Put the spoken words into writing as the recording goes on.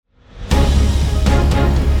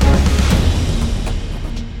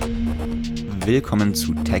Willkommen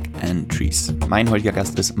zu Tech and Trees. Mein heutiger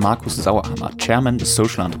Gast ist Markus Sauerhammer, Chairman des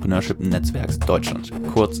Social Entrepreneurship Netzwerks Deutschland,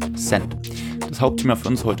 kurz CENT. Das Hauptthema für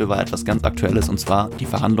uns heute war etwas ganz Aktuelles, und zwar die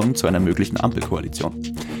Verhandlungen zu einer möglichen Ampelkoalition.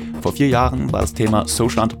 Vor 4 Jahren war das Thema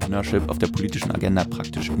Social Entrepreneurship auf der politischen Agenda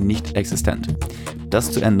praktisch nicht existent. Das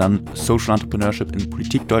zu ändern, Social Entrepreneurship in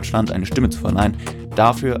Politik Deutschland eine Stimme zu verleihen,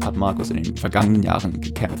 dafür hat Markus in den vergangenen Jahren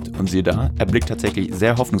gekämpft. Und siehe da, er blickt tatsächlich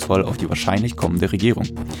sehr hoffnungsvoll auf die wahrscheinlich kommende Regierung.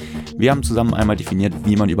 Wir haben zusammen einmal definiert,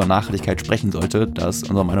 wie man über Nachhaltigkeit sprechen sollte, da es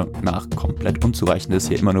unserer Meinung nach komplett unzureichend ist,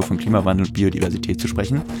 hier immer nur von Klimawandel und Biodiversität zu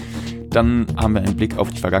sprechen. Dann haben wir einen Blick auf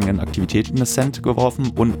die vergangenen Aktivitäten des CENT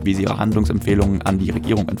geworfen und wie sie ihre Handlungsempfehlungen an die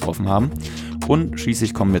Regierung entworfen haben. Und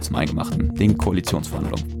schließlich kommen wir zum Eingemachten, den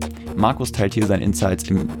Koalitionsverhandlungen. Markus teilt hier seine Insights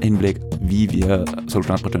im Hinblick, wie wir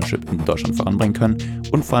Social Entrepreneurship in Deutschland voranbringen können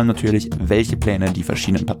und vor allem natürlich, welche Pläne die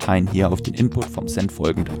verschiedenen Parteien hier auf den Input vom CENT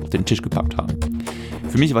folgend auf den Tisch gepackt haben.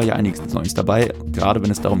 Für mich war hier einiges Neues dabei, gerade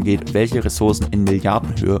wenn es darum geht, welche Ressourcen in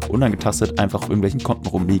Milliardenhöhe unangetastet einfach auf irgendwelchen Konten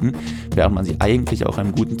rumliegen, während man sie eigentlich auch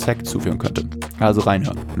einem guten Zweck zuführen könnte. Also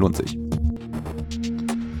reinhören, lohnt sich.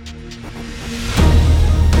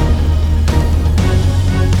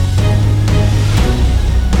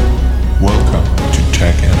 Welcome to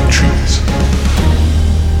Tech and Trees.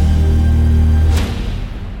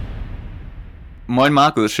 Moin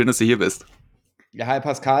Markus, schön, dass du hier bist. Ja, hi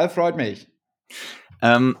Pascal, freut mich.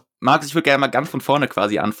 Markus, ich würde gerne mal ganz von vorne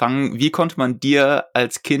quasi anfangen. Wie konnte man dir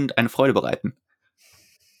als Kind eine Freude bereiten?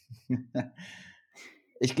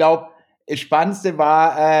 Ich glaube, das Spannendste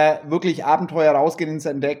war wirklich Abenteuer rausgehen ins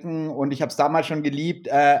Entdecken, und ich habe es damals schon geliebt,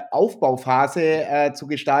 Aufbauphase zu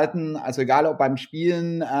gestalten, also egal ob beim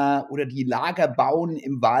Spielen oder die Lager bauen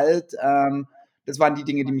im Wald, das waren die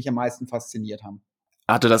Dinge, die mich am meisten fasziniert haben.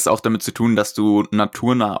 Hatte das auch damit zu tun, dass du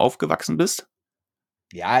naturnah aufgewachsen bist?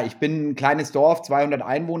 Ja, ich bin ein kleines Dorf, 200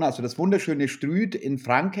 Einwohner, also das wunderschöne Strüt in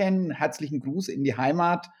Franken. Herzlichen Gruß in die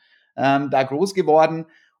Heimat, da groß geworden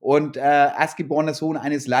und erstgeborener Sohn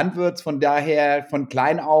eines Landwirts, von daher von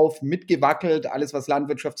klein auf mitgewackelt, alles was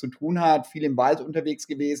Landwirtschaft zu tun hat, viel im Wald unterwegs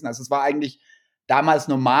gewesen. Also es war eigentlich damals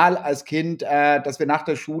normal als Kind, dass wir nach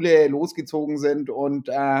der Schule losgezogen sind und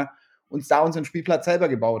uns da unseren Spielplatz selber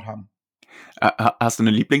gebaut haben. Hast du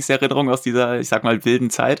eine Lieblingserinnerung aus dieser, ich sag mal, wilden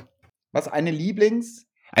Zeit? Was, eine Lieblings?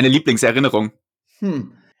 Eine Lieblingserinnerung?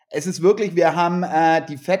 Es ist wirklich, wir haben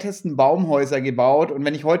die fettesten Baumhäuser gebaut, und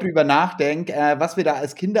wenn ich heute drüber nachdenke, was wir da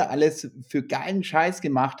als Kinder alles für geilen Scheiß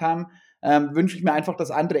gemacht haben, wünsche ich mir einfach,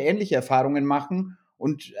 dass andere ähnliche Erfahrungen machen,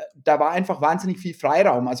 und da war einfach wahnsinnig viel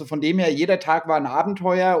Freiraum. Also von dem her, jeder Tag war ein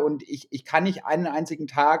Abenteuer, und ich kann nicht einen einzigen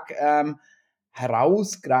Tag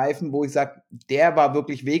herausgreifen, wo ich sage, der war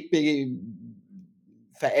wirklich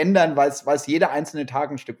verändern, weil es jeder einzelne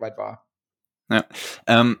Tag ein Stück weit war. Ja.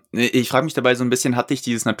 Ich frage mich dabei so ein bisschen, hat dich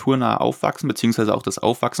dieses naturnahe Aufwachsen, beziehungsweise auch das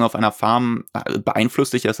Aufwachsen auf einer Farm,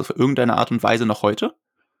 beeinflusst dich das auf irgendeine Art und Weise noch heute?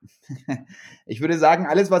 Ich würde sagen,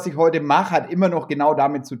 alles, was ich heute mache, hat immer noch genau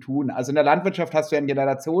damit zu tun. Also in der Landwirtschaft hast du ja ein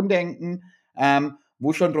Generationendenken,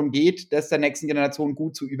 wo es schon darum geht, das der nächsten Generation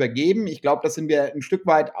gut zu übergeben. Ich glaube, da sind wir ein Stück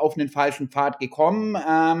weit auf einen falschen Pfad gekommen.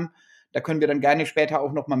 Da können wir dann gerne später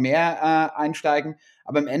auch noch mal mehr einsteigen.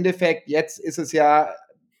 Aber im Endeffekt, jetzt ist es ja,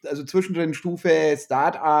 also zwischendrin Stufe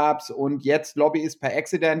Startups und jetzt Lobbyist per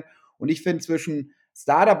Accident. Und ich finde, zwischen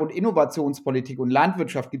Startup und Innovationspolitik und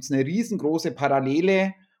Landwirtschaft gibt es eine riesengroße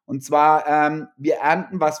Parallele. Und zwar, wir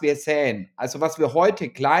ernten, was wir säen. Also was wir heute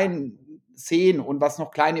klein sehen und was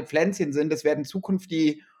noch kleine Pflänzchen sind, das werden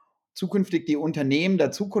zukünftig die Unternehmen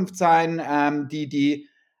der Zukunft sein, die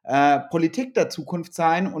Politik der Zukunft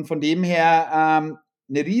sein, und von dem her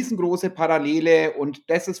eine riesengroße Parallele, und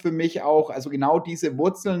das ist für mich auch, also genau diese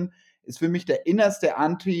Wurzeln ist für mich der innerste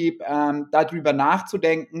Antrieb, darüber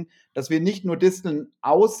nachzudenken, dass wir nicht nur Disteln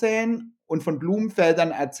aussäen und von Blumenfeldern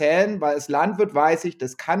erzählen, weil als Landwirt weiß ich,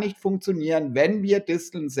 das kann nicht funktionieren. Wenn wir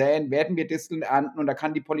Disteln säen, werden wir Disteln ernten, und da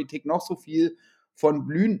kann die Politik noch so viel von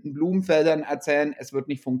blühenden Blumenfeldern erzählen, es wird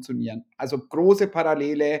nicht funktionieren. Also große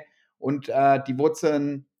Parallele, und die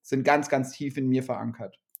Wurzeln sind ganz, ganz tief in mir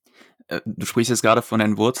verankert. Du sprichst jetzt gerade von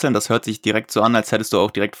den Wurzeln, das hört sich direkt so an, als hättest du auch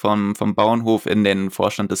direkt vom Bauernhof in den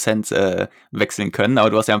Vorstand des CENT wechseln können, aber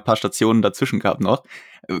du hast ja ein paar Stationen dazwischen gehabt noch.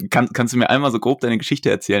 Kannst du mir einmal so grob deine Geschichte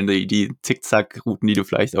erzählen, die Zickzack-Routen, die du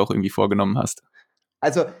vielleicht auch irgendwie vorgenommen hast?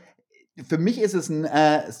 Also für mich ist es ein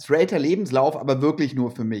straighter Lebenslauf, aber wirklich nur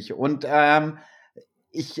für mich. Und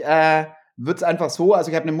ich würde es einfach so, also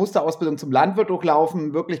ich habe eine Musterausbildung zum Landwirt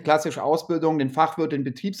durchlaufen, wirklich klassische Ausbildung, den Fachwirt, den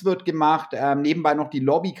Betriebswirt gemacht, nebenbei noch die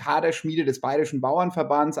Lobby-Kaderschmiede des Bayerischen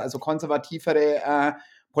Bauernverbands, also konservativere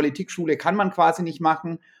Politikschule kann man quasi nicht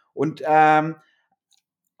machen, und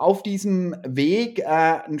auf diesem Weg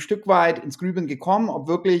ein Stück weit ins Grübeln gekommen, ob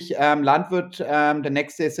wirklich Landwirt der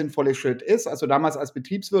nächste sinnvolle Schritt ist. Also damals als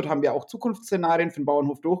Betriebswirt haben wir auch Zukunftsszenarien für den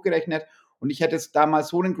Bauernhof durchgerechnet und ich hätte es damals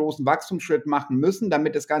so einen großen Wachstumsschritt machen müssen,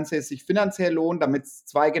 damit das Ganze sich finanziell lohnt, damit es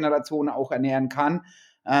 2 Generationen auch ernähren kann,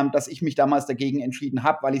 dass ich mich damals dagegen entschieden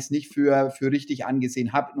habe, weil ich es nicht für richtig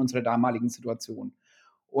angesehen habe in unserer damaligen Situation.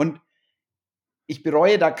 Und ich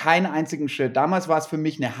bereue da keinen einzigen Schritt. Damals war es für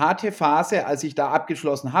mich eine harte Phase, als ich da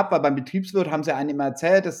abgeschlossen habe, weil beim Betriebswirt haben sie einem immer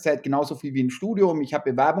erzählt, das zählt genauso viel wie ein Studium. Ich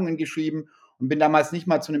habe Bewerbungen geschrieben und bin damals nicht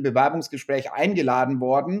mal zu einem Bewerbungsgespräch eingeladen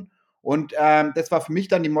worden. Und das war für mich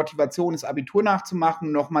dann die Motivation, das Abitur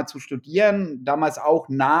nachzumachen, nochmal zu studieren. Damals auch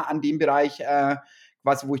nah an dem Bereich,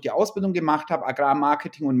 quasi, wo ich die Ausbildung gemacht habe,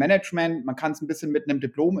 Agrarmarketing und Management. Man kann es ein bisschen mit einem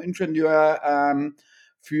Diplom-Ingenieur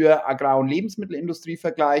für Agrar- und Lebensmittelindustrie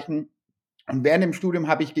vergleichen. Und während dem Studium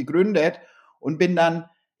habe ich gegründet und bin dann,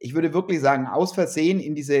 ich würde wirklich sagen, aus Versehen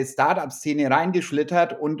in diese Startup-Szene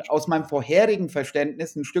reingeschlittert und aus meinem vorherigen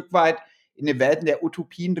Verständnis ein Stück weit in eine Welt der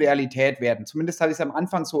Utopien Realität werden. Zumindest habe ich es am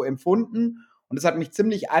Anfang so empfunden und das hat mich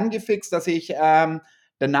ziemlich angefixt, dass ich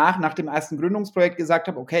danach, nach dem ersten Gründungsprojekt gesagt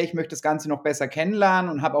habe, okay, ich möchte das Ganze noch besser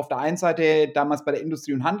kennenlernen und habe auf der einen Seite damals bei der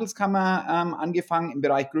Industrie- und Handelskammer angefangen im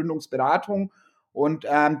Bereich Gründungsberatung und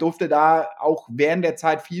durfte da auch während der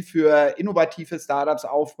Zeit viel für innovative Startups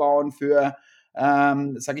aufbauen, für,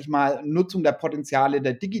 sage ich mal, Nutzung der Potenziale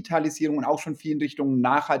der Digitalisierung und auch schon viel in Richtung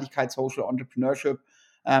Nachhaltigkeit, Social Entrepreneurship,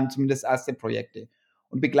 zumindest erste Projekte.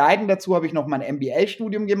 Und begleitend dazu habe ich noch mein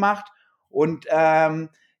MBA-Studium gemacht und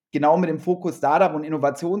genau mit dem Fokus Startup und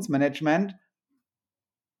Innovationsmanagement.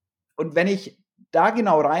 Und wenn ich da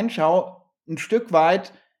genau reinschaue, ein Stück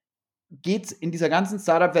weit geht es in dieser ganzen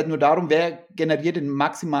Startup-Welt nur darum, wer generiert den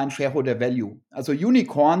maximalen Shareholder Value. Also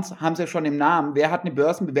Unicorns haben es ja schon im Namen. Wer hat eine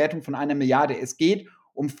Börsenbewertung von 1 Milliarde? Es geht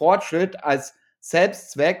um Fortschritt als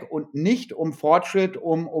Selbstzweck und nicht um Fortschritt,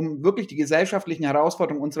 um wirklich die gesellschaftlichen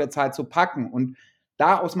Herausforderungen unserer Zeit zu packen. Und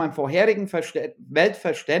da aus meinem vorherigen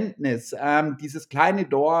Weltverständnis, dieses kleine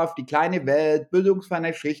Dorf, die kleine Welt,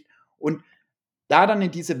 bildungsferne Schicht und da dann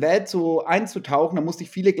in diese Welt so einzutauchen, da musste ich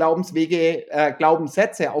viele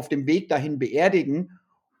Glaubenssätze auf dem Weg dahin beerdigen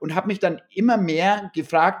und habe mich dann immer mehr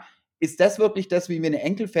gefragt, ist das wirklich das, wie wir eine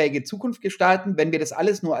enkelfähige Zukunft gestalten, wenn wir das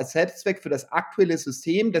alles nur als Selbstzweck für das aktuelle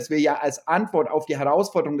System, das wir ja als Antwort auf die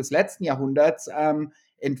Herausforderungen des letzten Jahrhunderts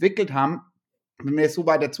entwickelt haben, wenn wir es so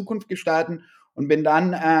weiter Zukunft gestalten und bin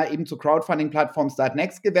dann eben zur Crowdfunding-Plattform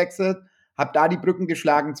Startnext gewechselt, habe da die Brücken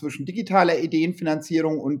geschlagen zwischen digitaler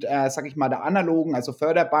Ideenfinanzierung und, sage ich mal, der analogen, also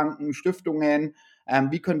Förderbanken, Stiftungen.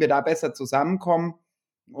 Wie können wir da besser zusammenkommen?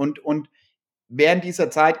 Und während dieser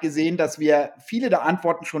Zeit gesehen, dass wir viele der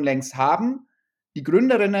Antworten schon längst haben. Die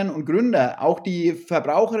Gründerinnen und Gründer, auch die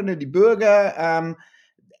Verbraucherinnen, die Bürger,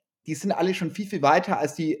 die sind alle schon viel, viel weiter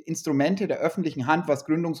als die Instrumente der öffentlichen Hand, was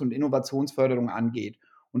Gründungs- und Innovationsförderung angeht.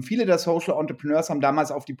 Und viele der Social Entrepreneurs haben damals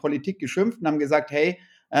auf die Politik geschimpft und haben gesagt, hey,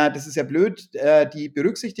 das ist ja blöd, die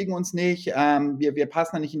berücksichtigen uns nicht, wir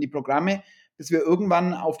passen da nicht in die Programme, bis wir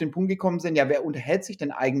irgendwann auf den Punkt gekommen sind, ja, wer unterhält sich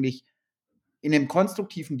denn eigentlich in einem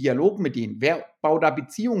konstruktiven Dialog mit denen? Wer baut da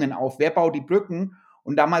Beziehungen auf? Wer baut die Brücken?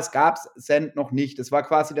 Und damals gab es Send noch nicht. Das war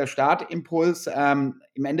quasi der Startimpuls,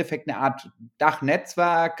 im Endeffekt eine Art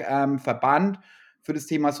Dachnetzwerk, Verband für das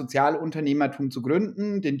Thema Sozialunternehmertum zu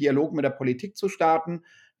gründen, den Dialog mit der Politik zu starten.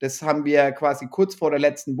 Das haben wir quasi kurz vor der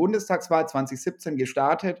letzten Bundestagswahl 2017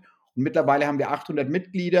 gestartet. Und mittlerweile haben wir 800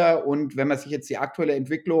 Mitglieder. Und wenn man sich jetzt die aktuelle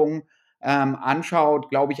Entwicklung anschaut,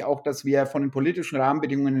 glaube ich auch, dass wir von den politischen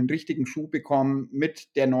Rahmenbedingungen einen richtigen Schub bekommen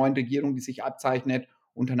mit der neuen Regierung, die sich abzeichnet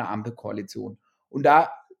unter einer Ampelkoalition. Und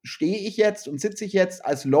da stehe ich jetzt und sitze ich jetzt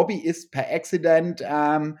als Lobbyist per Accident,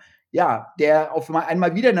 ja, der auf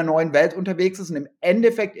einmal wieder in einer neuen Welt unterwegs ist und im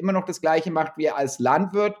Endeffekt immer noch das Gleiche macht wie als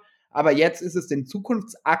Landwirt. Aber jetzt ist es den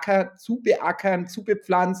Zukunftsacker zu beackern, zu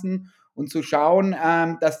bepflanzen und zu schauen,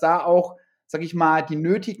 dass da auch, sag ich mal, die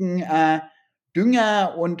nötigen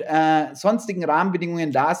Dünger und sonstigen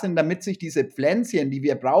Rahmenbedingungen da sind, damit sich diese Pflänzchen, die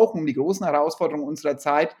wir brauchen, um die großen Herausforderungen unserer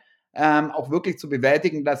Zeit auch wirklich zu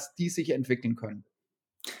bewältigen, dass die sich entwickeln können.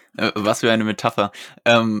 Was für eine Metapher.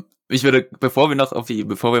 Ich würde, bevor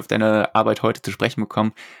wir auf deine Arbeit heute zu sprechen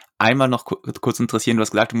bekommen, einmal noch kurz interessieren. Du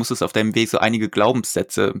hast gesagt, du musstest auf deinem Weg so einige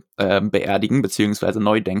Glaubenssätze beerdigen beziehungsweise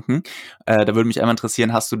neu denken. Da würde mich einmal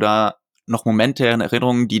interessieren, hast du da noch Momente in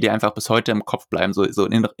Erinnerungen, die dir einfach bis heute im Kopf bleiben, so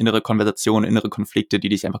innere Konversationen, innere Konflikte, die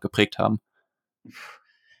dich einfach geprägt haben?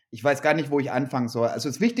 Ich weiß gar nicht, wo ich anfangen soll. Also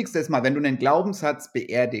das Wichtigste ist mal, wenn du einen Glaubenssatz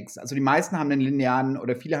beerdigst. Also die meisten haben einen linearen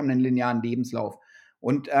oder viele haben einen linearen Lebenslauf.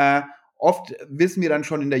 Und oft wissen wir dann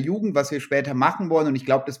schon in der Jugend, was wir später machen wollen. Und ich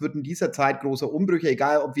glaube, das wird in dieser Zeit große Umbrüche,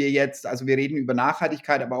 egal ob wir jetzt, also wir reden über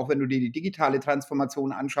Nachhaltigkeit, aber auch wenn du dir die digitale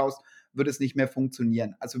Transformation anschaust, wird es nicht mehr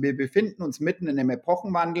funktionieren. Also wir befinden uns mitten in einem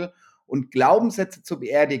Epochenwandel und Glaubenssätze zu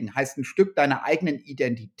beerdigen, heißt ein Stück deiner eigenen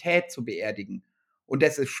Identität zu beerdigen. Und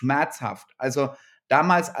das ist schmerzhaft. Also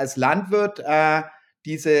damals als Landwirt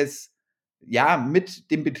mit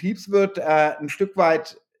dem Betriebswirt ein Stück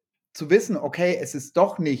weit zu wissen, okay, es ist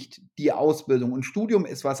doch nicht die Ausbildung und Studium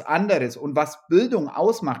ist was anderes und was Bildung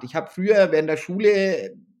ausmacht. Ich habe früher während der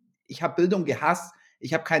Schule, ich habe Bildung gehasst,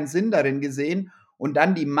 ich habe keinen Sinn darin gesehen und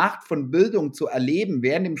dann die Macht von Bildung zu erleben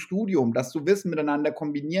während dem Studium, dass du Wissen miteinander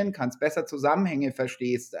kombinieren kannst, besser Zusammenhänge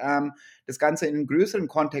verstehst, das Ganze in einen größeren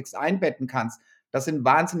Kontext einbetten kannst. Das sind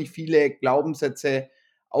wahnsinnig viele Glaubenssätze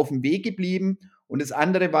auf dem Weg geblieben. Und das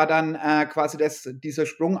andere war dann quasi dieser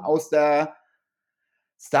Sprung aus der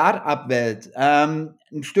Start-up-Welt. Ein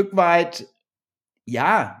Stück weit,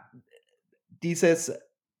 ja,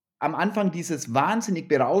 am Anfang dieses wahnsinnig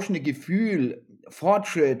berauschende Gefühl,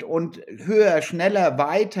 Fortschritt und höher, schneller,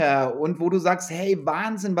 weiter und wo du sagst, hey,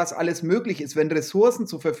 Wahnsinn, was alles möglich ist, wenn Ressourcen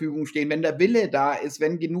zur Verfügung stehen, wenn der Wille da ist,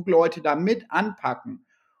 wenn genug Leute da mit anpacken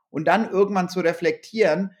und dann irgendwann zu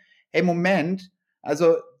reflektieren, hey, Moment,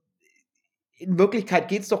 also in Wirklichkeit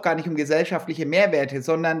geht es doch gar nicht um gesellschaftliche Mehrwerte,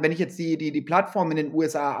 sondern wenn ich jetzt die Plattformen in den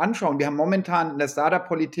USA anschaue, wir haben momentan in der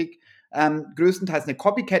Startup-Politik größtenteils eine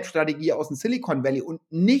Copycat-Strategie aus dem Silicon Valley und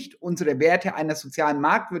nicht unsere Werte einer sozialen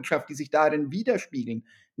Marktwirtschaft, die sich darin widerspiegeln,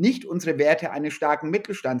 nicht unsere Werte eines starken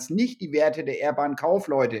Mittelstands, nicht die Werte der ehrbaren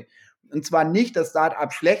Kaufleute. Und zwar nicht, dass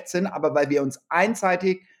Startups schlecht sind, aber weil wir uns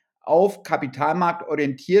einseitig auf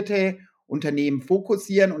kapitalmarktorientierte Unternehmen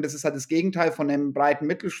fokussieren und das ist halt das Gegenteil von einem breiten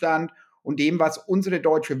Mittelstand und dem, was unsere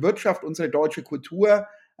deutsche Wirtschaft, unsere deutsche Kultur,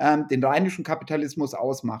 den rheinischen Kapitalismus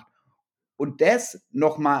ausmacht. Und das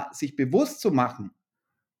nochmal sich bewusst zu machen,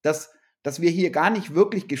 dass wir hier gar nicht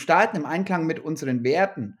wirklich gestalten im Einklang mit unseren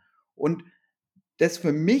Werten und das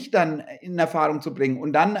für mich dann in Erfahrung zu bringen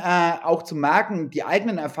und dann auch zu merken, die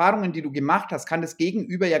eigenen Erfahrungen, die du gemacht hast, kann das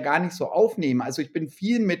Gegenüber ja gar nicht so aufnehmen. Also ich bin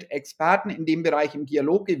viel mit Experten in dem Bereich im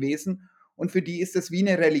Dialog gewesen und für die ist es wie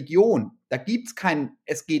eine Religion. Da gibt es kein,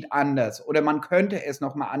 es geht anders oder man könnte es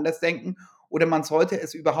nochmal anders denken oder man sollte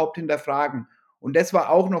es überhaupt hinterfragen. Und das war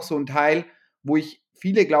auch noch so ein Teil, wo ich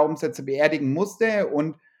viele Glaubenssätze beerdigen musste.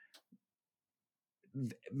 Und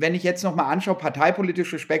wenn ich jetzt nochmal anschaue,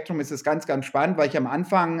 parteipolitisches Spektrum, ist es ganz, ganz spannend, weil ich am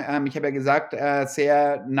Anfang, ich habe ja gesagt,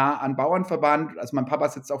 sehr nah an Bauernverband, also mein Papa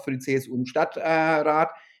sitzt auch für die CSU im Stadtrat.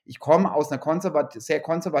 Ich komme aus einer sehr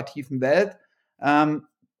konservativen Welt,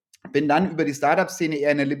 bin dann über die Startup-Szene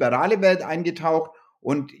eher in eine liberale Welt eingetaucht.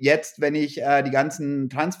 Und jetzt, wenn ich die ganzen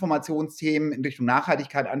Transformationsthemen in Richtung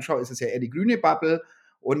Nachhaltigkeit anschaue, ist es ja eher die grüne Bubble.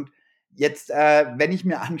 Und jetzt, wenn ich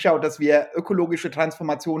mir anschaue, dass wir ökologische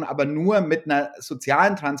Transformation aber nur mit einer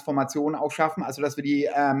sozialen Transformation auch schaffen, also dass wir die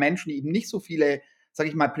Menschen, die eben nicht so viele, sage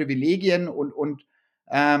ich mal, Privilegien und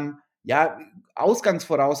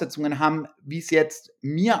Ausgangsvoraussetzungen haben, wie es jetzt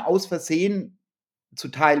mir aus Versehen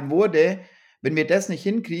zuteil wurde, wenn wir das nicht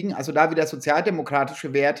hinkriegen, also da wieder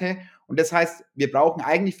sozialdemokratische Werte, und das heißt, wir brauchen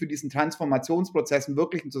eigentlich für diesen Transformationsprozess einen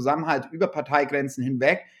wirklichen Zusammenhalt über Parteigrenzen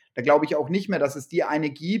hinweg. Da glaube ich auch nicht mehr, dass es die eine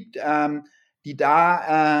gibt, die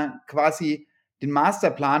da quasi den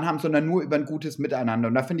Masterplan haben, sondern nur über ein gutes Miteinander.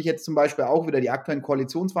 Und da finde ich jetzt zum Beispiel auch wieder die aktuellen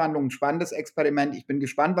Koalitionsverhandlungen ein spannendes Experiment. Ich bin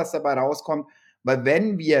gespannt, was dabei rauskommt, weil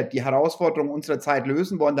wenn wir die Herausforderungen unserer Zeit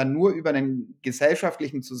lösen wollen, dann nur über einen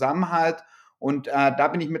gesellschaftlichen Zusammenhalt. Und da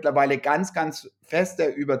bin ich mittlerweile ganz, ganz fest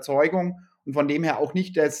der Überzeugung und von dem her auch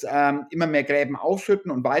nicht das immer mehr Gräben aufschütten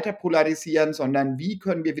und weiter polarisieren, sondern wie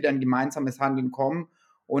können wir wieder in gemeinsames Handeln kommen.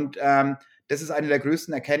 Und das ist eine der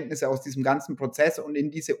größten Erkenntnisse aus diesem ganzen Prozess und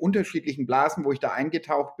in diese unterschiedlichen Blasen, wo ich da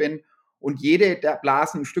eingetaucht bin. Und jede der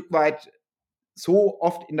Blasen ein Stück weit so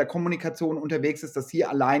oft in der Kommunikation unterwegs ist, dass sie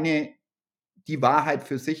alleine die Wahrheit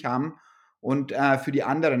für sich haben und für die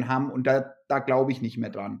anderen haben. Und da glaube ich nicht mehr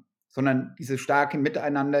dran, sondern dieses starke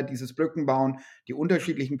Miteinander, dieses Brückenbauen, die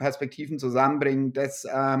unterschiedlichen Perspektiven zusammenbringen, das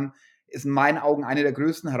ist in meinen Augen eine der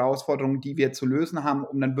größten Herausforderungen, die wir zu lösen haben,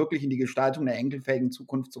 um dann wirklich in die Gestaltung der enkelfähigen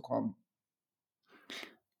Zukunft zu kommen.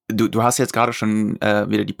 Du hast jetzt gerade schon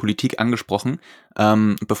wieder die Politik angesprochen.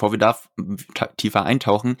 Bevor wir da tiefer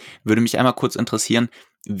eintauchen, würde mich einmal kurz interessieren,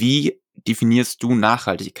 wie definierst du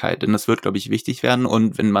Nachhaltigkeit? Denn das wird, glaube ich, wichtig werden.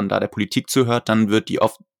 Und wenn man da der Politik zuhört, dann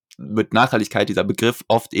wird Nachhaltigkeit, dieser Begriff,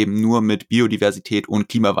 oft eben nur mit Biodiversität und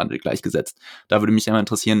Klimawandel gleichgesetzt. Da würde mich einmal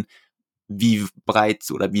interessieren, wie breit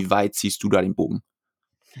oder wie weit ziehst du da den Bogen?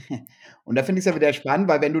 Und da finde ich es ja wieder spannend,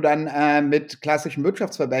 weil wenn du dann mit klassischen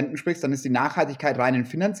Wirtschaftsverbänden sprichst, dann ist die Nachhaltigkeit rein in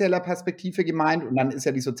finanzieller Perspektive gemeint und dann ist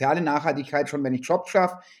ja die soziale Nachhaltigkeit schon, wenn ich Jobs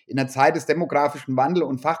schaffe, in der Zeit des demografischen Wandels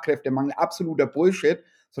und Fachkräftemangel absoluter Bullshit,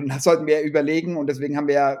 sondern das sollten wir überlegen und deswegen haben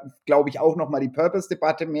wir ja, glaube ich, auch nochmal die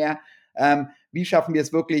Purpose-Debatte mehr. Wie schaffen wir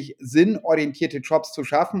es wirklich, sinnorientierte Jobs zu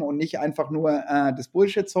schaffen und nicht einfach nur das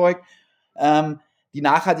Bullshit-Zeug. Die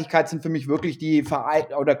Nachhaltigkeit sind für mich wirklich die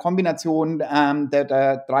oder Kombination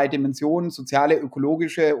der drei Dimensionen, soziale,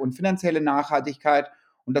 ökologische und finanzielle Nachhaltigkeit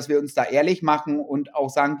und dass wir uns da ehrlich machen und auch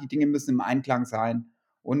sagen, die Dinge müssen im Einklang sein.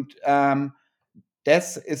 Und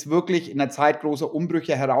das ist wirklich in der Zeit großer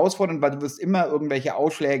Umbrüche herausfordernd, weil du wirst immer irgendwelche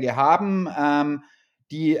Ausschläge haben,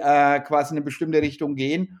 die quasi in eine bestimmte Richtung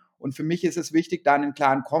gehen. Und für mich ist es wichtig, da einen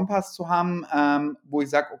klaren Kompass zu haben, wo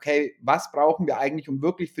ich sage, okay, was brauchen wir eigentlich, um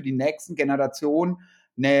wirklich für die nächsten Generationen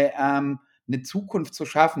eine Zukunft zu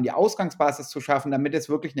schaffen, die Ausgangsbasis zu schaffen, damit es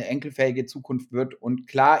wirklich eine enkelfähige Zukunft wird. Und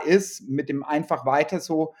klar ist, mit dem einfach weiter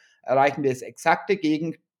so erreichen wir das exakte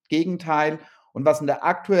Gegenteil. Und was in der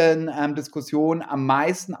aktuellen Diskussion am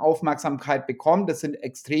meisten Aufmerksamkeit bekommt, das sind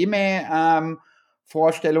extreme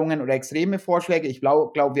Vorstellungen oder extreme Vorschläge. Ich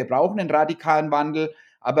glaube, wir brauchen einen radikalen Wandel,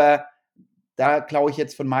 aber da glaube ich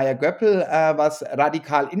jetzt von Maya Göppel was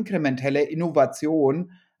radikal inkrementelle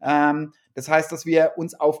Innovation. Das heißt, dass wir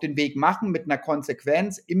uns auf den Weg machen mit einer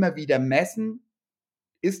Konsequenz, immer wieder messen,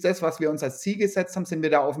 ist das, was wir uns als Ziel gesetzt haben, sind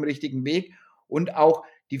wir da auf dem richtigen Weg und auch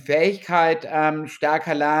die Fähigkeit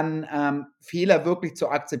stärker lernen, Fehler wirklich zu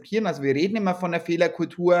akzeptieren. Also wir reden immer von der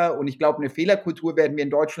Fehlerkultur und ich glaube, eine Fehlerkultur werden wir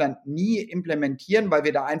in Deutschland nie implementieren, weil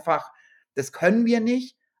wir da einfach, das können wir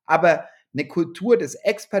nicht, aber eine Kultur des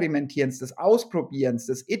Experimentierens, des Ausprobierens,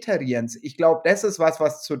 des Iterierens, ich glaube, das ist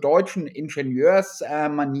was zur deutschen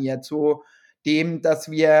Ingenieursmanier, zu dem, dass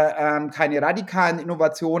wir keine radikalen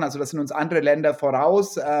Innovationen, also das sind uns andere Länder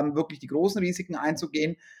voraus, wirklich die großen Risiken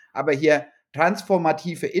einzugehen, aber hier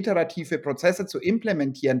transformative, iterative Prozesse zu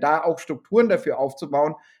implementieren, da auch Strukturen dafür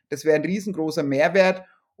aufzubauen, das wäre ein riesengroßer Mehrwert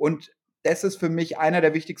und das ist für mich einer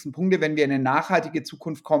der wichtigsten Punkte, wenn wir in eine nachhaltige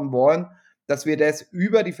Zukunft kommen wollen, dass wir das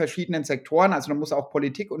über die verschiedenen Sektoren, also da muss auch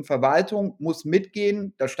Politik und Verwaltung muss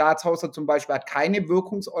mitgehen. Der Staatshaushalt zum Beispiel hat keine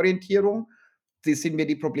Wirkungsorientierung. Das sind mir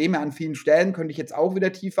die Probleme an vielen Stellen, könnte ich jetzt auch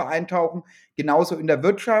wieder tiefer eintauchen. Genauso in der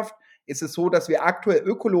Wirtschaft ist es so, dass wir aktuell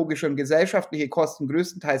ökologische und gesellschaftliche Kosten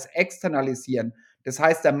größtenteils externalisieren. Das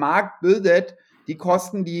heißt, der Markt bildet die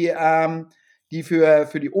Kosten, die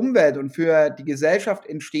für die Umwelt und für die Gesellschaft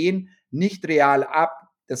entstehen, nicht real ab.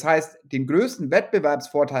 Das heißt, den größten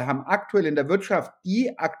Wettbewerbsvorteil haben aktuell in der Wirtschaft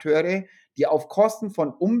die Akteure, die auf Kosten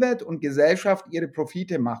von Umwelt und Gesellschaft ihre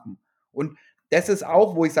Profite machen. Und das ist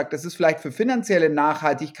auch, wo ich sage, das ist vielleicht für finanzielle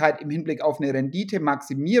Nachhaltigkeit im Hinblick auf eine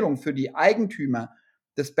Renditemaximierung für die Eigentümer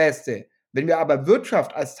das Beste. Wenn wir aber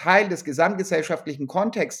Wirtschaft als Teil des gesamtgesellschaftlichen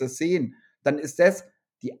Kontextes sehen, dann ist das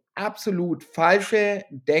die absolut falsche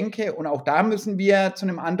Denke und auch da müssen wir zu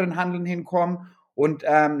einem anderen Handeln hinkommen und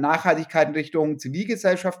Nachhaltigkeit in Richtung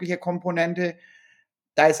zivilgesellschaftlicher Komponente.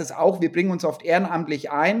 Da ist es auch, wir bringen uns oft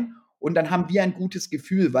ehrenamtlich ein und dann haben wir ein gutes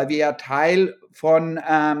Gefühl, weil wir ja Teil von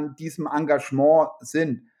diesem Engagement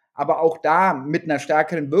sind. Aber auch da mit einer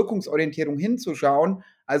stärkeren Wirkungsorientierung hinzuschauen.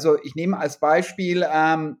 Also ich nehme als Beispiel,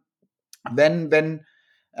 wenn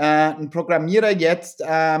ein Programmierer jetzt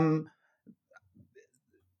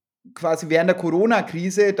quasi während der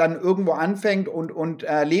Corona-Krise dann irgendwo anfängt und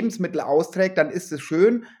Lebensmittel austrägt, dann ist es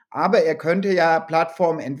schön. Aber er könnte ja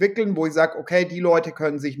Plattformen entwickeln, wo ich sage, okay, die Leute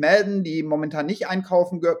können sich melden, die momentan nicht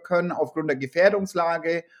einkaufen können aufgrund der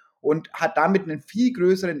Gefährdungslage und hat damit einen viel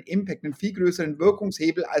größeren Impact, einen viel größeren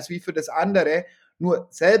Wirkungshebel als wie für das andere. Nur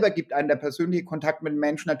selber gibt einem der persönliche Kontakt mit den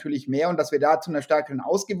Menschen natürlich mehr und dass wir da zu einer stärkeren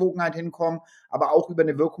Ausgewogenheit hinkommen, aber auch über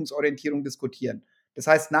eine Wirkungsorientierung diskutieren. Das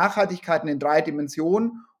heißt, Nachhaltigkeit in den 3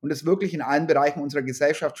 Dimensionen und es wirklich in allen Bereichen unserer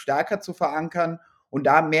Gesellschaft stärker zu verankern und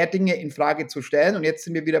da mehr Dinge in Frage zu stellen. Und jetzt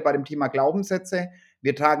sind wir wieder bei dem Thema Glaubenssätze.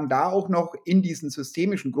 Wir tragen da auch noch in diesen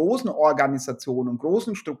systemischen großen Organisationen und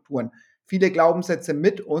großen Strukturen viele Glaubenssätze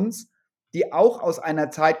mit uns, die auch aus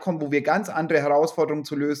einer Zeit kommen, wo wir ganz andere Herausforderungen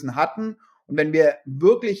zu lösen hatten. Und wenn wir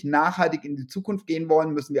wirklich nachhaltig in die Zukunft gehen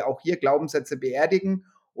wollen, müssen wir auch hier Glaubenssätze beerdigen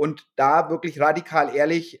und da wirklich radikal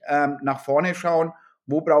ehrlich nach vorne schauen,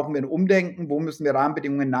 wo brauchen wir ein Umdenken, wo müssen wir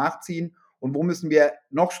Rahmenbedingungen nachziehen und wo müssen wir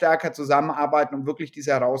noch stärker zusammenarbeiten, um wirklich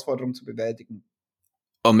diese Herausforderungen zu bewältigen.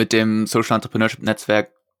 Und mit dem Social Entrepreneurship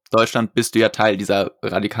Netzwerk Deutschland bist du ja Teil dieser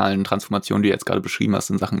radikalen Transformation, die du jetzt gerade beschrieben hast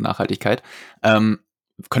in Sachen Nachhaltigkeit.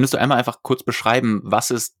 Könntest du einmal einfach kurz beschreiben,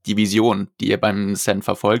 was ist die Vision, die ihr beim CEN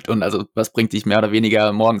verfolgt und also was bringt dich mehr oder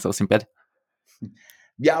weniger morgens aus dem Bett?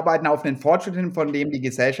 Wir arbeiten auf einen Fortschritt hin, von dem die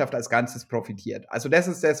Gesellschaft als Ganzes profitiert. Also das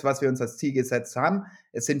ist das, was wir uns als Ziel gesetzt haben.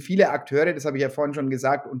 Es sind viele Akteure, das habe ich ja vorhin schon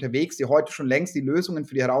gesagt, unterwegs, die heute schon längst die Lösungen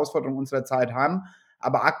für die Herausforderungen unserer Zeit haben.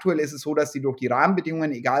 Aber aktuell ist es so, dass die durch die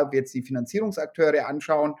Rahmenbedingungen, egal ob wir jetzt die Finanzierungsakteure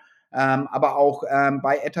anschauen, aber auch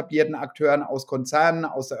bei etablierten Akteuren aus Konzernen,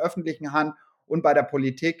 aus der öffentlichen Hand und bei der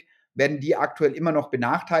Politik, werden die aktuell immer noch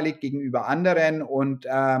benachteiligt gegenüber anderen. Und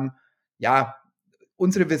ja,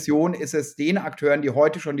 unsere Vision ist es, den Akteuren, die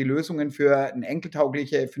heute schon die Lösungen für eine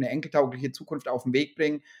enkeltaugliche Zukunft auf den Weg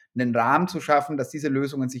bringen, einen Rahmen zu schaffen, dass diese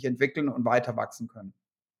Lösungen sich entwickeln und weiter wachsen können.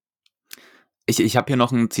 Ich habe hier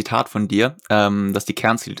noch ein Zitat von dir, das die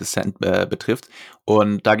Kernziele des Cent betrifft.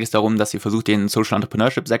 Und da geht es darum, dass ihr versucht, den Social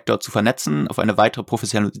Entrepreneurship-Sektor zu vernetzen, auf eine weitere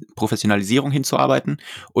Professionalisierung hinzuarbeiten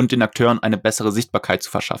und den Akteuren eine bessere Sichtbarkeit zu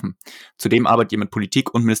verschaffen. Zudem arbeitet ihr mit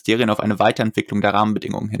Politik und Ministerien auf eine Weiterentwicklung der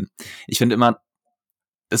Rahmenbedingungen hin. Ich finde immer,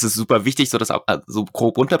 es ist super wichtig, so das so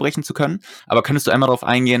grob runterbrechen zu können. Aber könntest du einmal darauf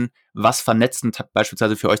eingehen, was Vernetzen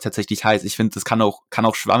beispielsweise für euch tatsächlich heißt? Ich finde, das kann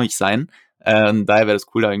auch schwammig sein. Daher wäre das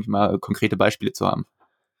cool, da eigentlich mal konkrete Beispiele zu haben.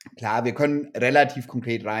 Klar, wir können relativ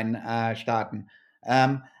konkret rein starten.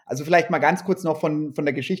 Also vielleicht mal ganz kurz noch von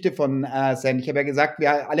der Geschichte von Sen. Ich habe ja gesagt,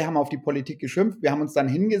 wir alle haben auf die Politik geschimpft. Wir haben uns dann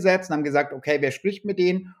hingesetzt und haben gesagt, okay, wer spricht mit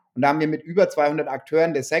denen? Und da haben wir mit über 200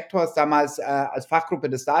 Akteuren des Sektors, damals als Fachgruppe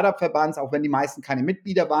des Startup-Verbands, auch wenn die meisten keine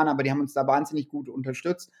Mitglieder waren, aber die haben uns da wahnsinnig gut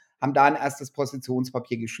unterstützt, haben da ein erstes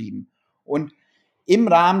Positionspapier geschrieben. Und im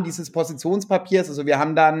Rahmen dieses Positionspapiers, also wir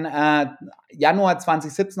haben dann Januar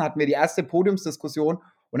 2017 hatten wir die erste Podiumsdiskussion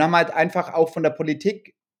und haben halt einfach auch von der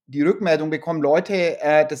Politik die Rückmeldung bekommen, Leute,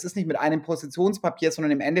 das ist nicht mit einem Positionspapier,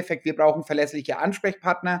 sondern im Endeffekt, wir brauchen verlässliche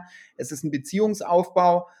Ansprechpartner, es ist ein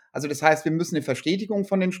Beziehungsaufbau, also das heißt, wir müssen eine Verstetigung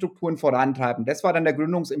von den Strukturen vorantreiben. Das war dann der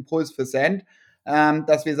Gründungsimpuls für Send,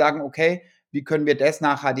 dass wir sagen, okay, wie können wir das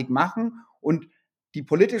nachhaltig machen? Und die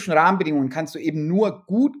politischen Rahmenbedingungen kannst du eben nur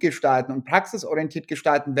gut gestalten und praxisorientiert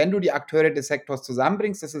gestalten, wenn du die Akteure des Sektors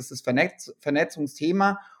zusammenbringst. Das ist das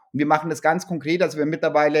Vernetzungsthema. Und wir machen das ganz konkret. Also wir haben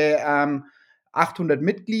mittlerweile 800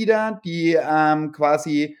 Mitglieder, die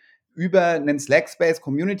quasi über einen Slack-Space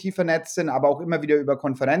Community vernetzt sind, aber auch immer wieder über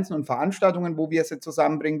Konferenzen und Veranstaltungen, wo wir sie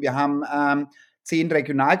zusammenbringen. Wir haben 10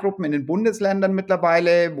 Regionalgruppen in den Bundesländern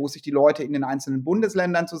mittlerweile, wo sich die Leute in den einzelnen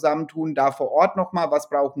Bundesländern zusammentun. Da vor Ort nochmal, was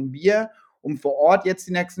brauchen wir, um vor Ort jetzt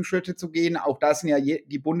die nächsten Schritte zu gehen. Auch da sind ja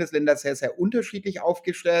die Bundesländer sehr, sehr unterschiedlich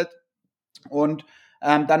aufgestellt. Und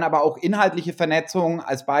dann aber auch inhaltliche Vernetzung.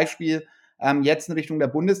 Als Beispiel, jetzt in Richtung der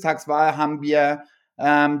Bundestagswahl haben wir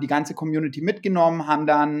die ganze Community mitgenommen, haben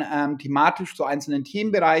dann thematisch zu einzelnen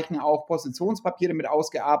Themenbereichen auch Positionspapiere mit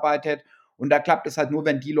ausgearbeitet. Und da klappt es halt nur,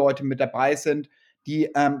 wenn die Leute mit dabei sind, die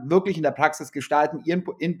wirklich in der Praxis gestalten, ihren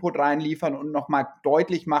Input reinliefern und nochmal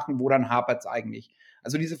deutlich machen, woran hapert es eigentlich.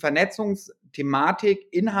 Also diese Vernetzungsthematik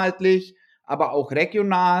inhaltlich, aber auch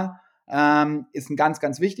regional ist ein ganz,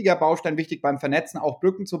 ganz wichtiger Baustein, wichtig beim Vernetzen, auch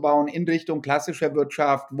Brücken zu bauen in Richtung klassischer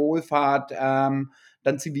Wirtschaft, Wohlfahrt,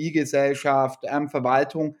 dann Zivilgesellschaft,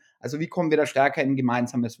 Verwaltung. Also wie kommen wir da stärker in ein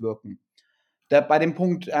gemeinsames Wirken? Bei dem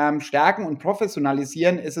Punkt Stärken und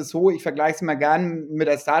Professionalisieren ist es so, ich vergleiche es immer gern mit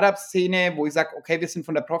der Startup-Szene, wo ich sage, okay, wir sind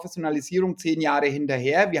von der Professionalisierung 10 Jahre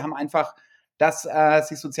hinterher. Wir haben einfach, dass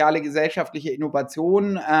die soziale gesellschaftliche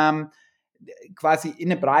Innovation quasi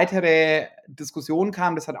in eine breitere Diskussion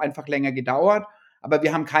kam. Das hat einfach länger gedauert. Aber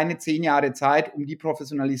wir haben keine 10 Jahre Zeit, um die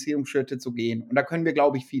Professionalisierungsschritte zu gehen. Und da können wir,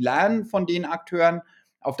 glaube ich, viel lernen von den Akteuren.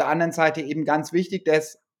 Auf der anderen Seite eben ganz wichtig,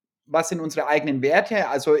 was sind unsere eigenen Werte?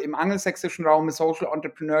 Also im angelsächsischen Raum ist Social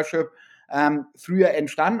Entrepreneurship früher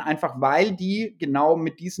entstanden, einfach weil die genau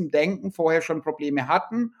mit diesem Denken vorher schon Probleme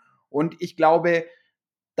hatten. Und ich glaube,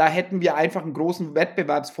 da hätten wir einfach einen großen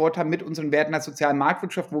Wettbewerbsvorteil mit unseren Werten der sozialen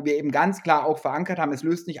Marktwirtschaft, wo wir eben ganz klar auch verankert haben, es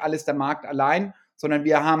löst nicht alles der Markt allein, sondern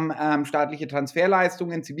wir haben staatliche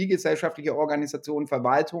Transferleistungen, zivilgesellschaftliche Organisationen,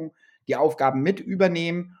 Verwaltung, die Aufgaben mit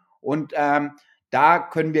übernehmen. Und da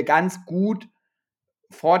können wir ganz gut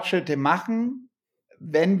Fortschritte machen,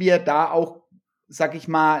 wenn wir da auch, sag ich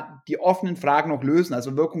mal, die offenen Fragen noch lösen.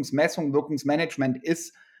 Also Wirkungsmessung, Wirkungsmanagement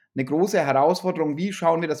ist eine große Herausforderung. Wie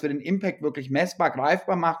schauen wir, dass wir den Impact wirklich messbar,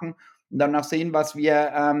 greifbar machen und dann auch sehen, was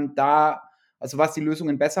wir also was die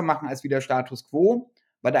Lösungen besser machen als wie der Status quo,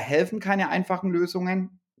 weil da helfen keine einfachen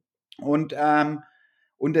Lösungen. Und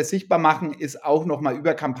das Sichtbarmachen ist auch nochmal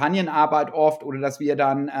über Kampagnenarbeit oft oder dass wir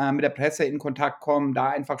dann mit der Presse in Kontakt kommen, da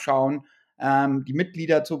einfach schauen, die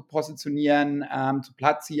Mitglieder zu positionieren, zu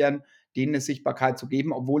platzieren, denen eine Sichtbarkeit zu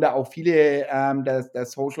geben, obwohl da auch viele der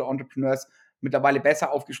Social Entrepreneurs mittlerweile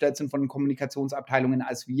besser aufgestellt sind von den Kommunikationsabteilungen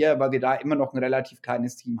als wir, weil wir da immer noch ein relativ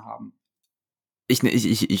kleines Team haben.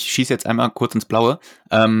 Ich schieße jetzt einmal kurz ins Blaue.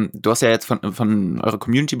 Du hast ja jetzt von eurer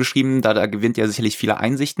Community beschrieben, da gewinnt ihr sicherlich viele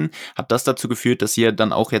Einsichten. Hat das dazu geführt, dass ihr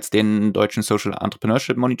dann auch jetzt den deutschen Social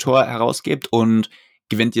Entrepreneurship Monitor herausgebt und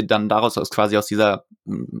gewinnt ihr dann daraus quasi aus dieser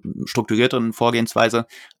strukturierteren Vorgehensweise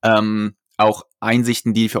auch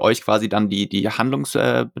Einsichten, die für euch quasi dann die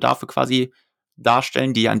Handlungsbedarfe quasi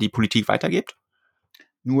darstellen, die ihr an die Politik weitergebt?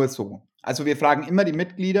 Nur so. Also wir fragen immer die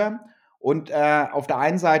Mitglieder und auf der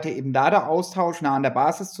einen Seite eben da der Austausch, nah an der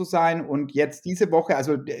Basis zu sein. Und jetzt diese Woche,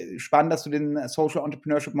 also spannend, dass du den Social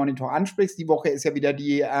Entrepreneurship Monitor ansprichst. Die Woche ist ja wieder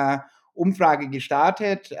die Umfrage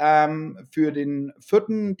gestartet für den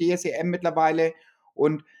 4. DSEM mittlerweile.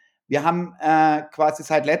 Und wir haben quasi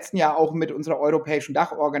seit letztem Jahr auch mit unserer europäischen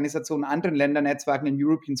Dachorganisation und anderen Ländernetzwerken den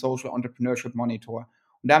European Social Entrepreneurship Monitor.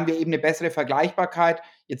 Und da haben wir eben eine bessere Vergleichbarkeit.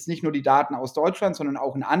 Jetzt nicht nur die Daten aus Deutschland, sondern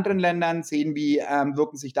auch in anderen Ländern, sehen, wie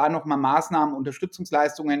wirken sich da nochmal Maßnahmen,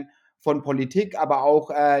 Unterstützungsleistungen von Politik, aber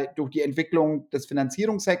auch durch die Entwicklung des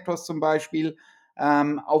Finanzierungssektors zum Beispiel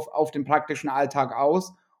auf den praktischen Alltag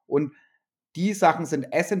aus. Und die Sachen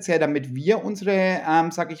sind essentiell, damit wir unsere,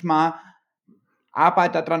 sag ich mal,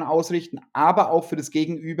 Arbeit daran ausrichten, aber auch für das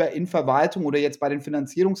Gegenüber in Verwaltung oder jetzt bei den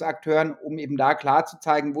Finanzierungsakteuren, um eben da klar zu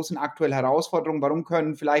zeigen, wo sind aktuell Herausforderungen, warum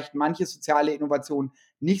können vielleicht manche soziale Innovationen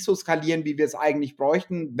nicht so skalieren, wie wir es eigentlich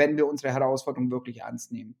bräuchten, wenn wir unsere Herausforderungen wirklich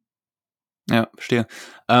ernst nehmen. Ja, verstehe.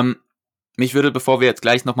 Mich würde, bevor wir jetzt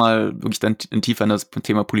gleich nochmal wirklich dann tiefer in das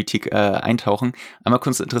Thema Politik eintauchen, einmal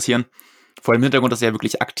kurz interessieren, vor dem Hintergrund, dass ihr ja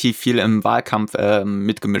wirklich aktiv viel im Wahlkampf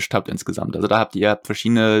mitgemischt habt insgesamt. Also da habt ihr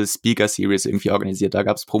verschiedene Speaker-Series irgendwie organisiert. Da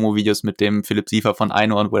gab es Promo-Videos mit dem Philipp Siefer von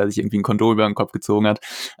Einhorn, wo er sich irgendwie ein Kondom über den Kopf gezogen hat.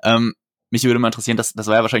 Mich würde mal interessieren, das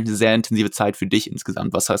war ja wahrscheinlich eine sehr intensive Zeit für dich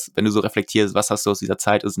insgesamt. Was hast, wenn du so reflektierst, was hast du aus dieser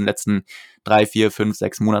Zeit, aus den letzten 3, 4, 5,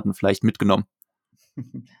 6 Monaten vielleicht mitgenommen?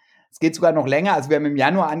 Es geht sogar noch länger. Also wir haben im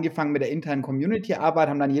Januar angefangen mit der internen Community-Arbeit,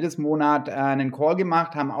 haben dann jedes Monat einen Call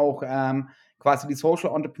gemacht, haben auch quasi die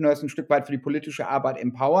Social Entrepreneurs ein Stück weit für die politische Arbeit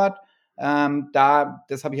empowered.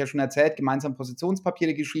 Das habe ich ja schon erzählt, gemeinsam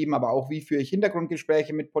Positionspapiere geschrieben, aber auch wie führe ich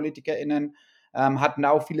Hintergrundgespräche mit PolitikerInnen. Hatten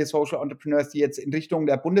da auch viele Social Entrepreneurs, die jetzt in Richtung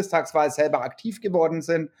der Bundestagswahl selber aktiv geworden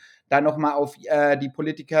sind, da nochmal auf die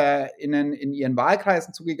PolitikerInnen in ihren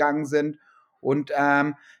Wahlkreisen zugegangen sind. Und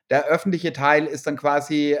der öffentliche Teil ist dann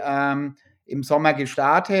quasi im Sommer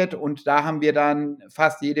gestartet und da haben wir dann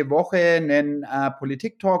fast jede Woche einen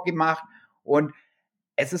Politik-Talk gemacht und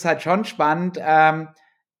es ist halt schon spannend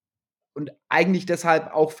und eigentlich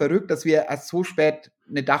deshalb auch verrückt, dass wir erst so spät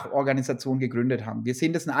eine Dachorganisation gegründet haben. Wir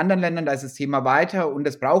sehen das in anderen Ländern, da ist das Thema weiter und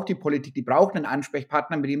das braucht die Politik, die braucht einen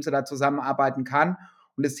Ansprechpartner, mit dem sie da zusammenarbeiten kann.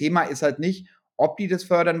 Und das Thema ist halt nicht, ob die das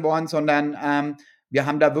fördern wollen, sondern wir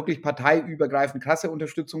haben da wirklich parteiübergreifend krasse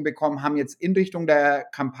Unterstützung bekommen, haben jetzt in Richtung der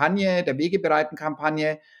Kampagne, der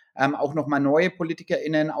Wegebereiten-Kampagne, auch nochmal neue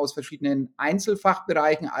PolitikerInnen aus verschiedenen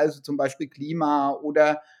Einzelfachbereichen, also zum Beispiel Klima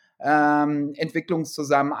oder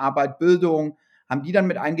Entwicklungszusammenarbeit, Bildung, haben die dann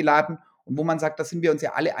mit eingeladen und wo man sagt, da sind wir uns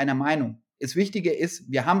ja alle einer Meinung. Das Wichtige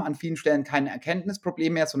ist, wir haben an vielen Stellen kein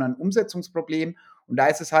Erkenntnisproblem mehr, sondern ein Umsetzungsproblem und da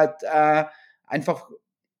ist es halt einfach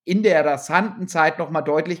in der rasanten Zeit nochmal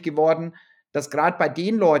deutlich geworden, dass gerade bei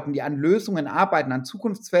den Leuten, die an Lösungen arbeiten, an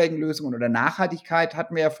zukunftsfähigen Lösungen oder Nachhaltigkeit,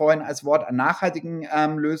 hatten wir ja vorhin als Wort, an nachhaltigen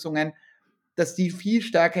Lösungen, dass die viel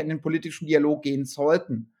stärker in den politischen Dialog gehen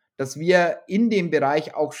sollten, dass wir in dem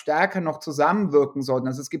Bereich auch stärker noch zusammenwirken sollten.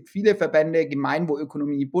 Also es gibt viele Verbände,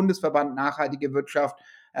 Gemeinwohlökonomie, Bundesverband Nachhaltige Wirtschaft,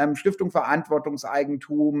 Stiftung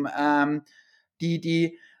Verantwortungseigentum,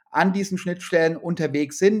 die an diesen Schnittstellen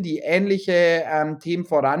unterwegs sind, die ähnliche Themen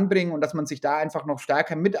voranbringen und dass man sich da einfach noch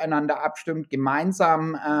stärker miteinander abstimmt,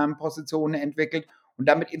 gemeinsam Positionen entwickelt und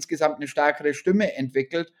damit insgesamt eine stärkere Stimme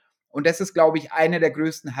entwickelt. Und das ist, glaube ich, eine der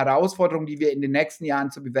größten Herausforderungen, die wir in den nächsten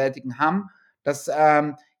Jahren zu bewältigen haben, dass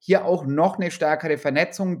hier auch noch eine stärkere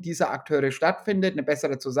Vernetzung dieser Akteure stattfindet, eine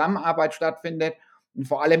bessere Zusammenarbeit stattfindet und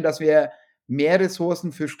vor allem, dass wir mehr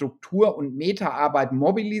Ressourcen für Struktur- und Meta-Arbeit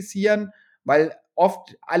mobilisieren, weil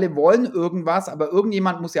oft alle wollen irgendwas, aber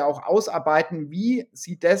irgendjemand muss ja auch ausarbeiten, wie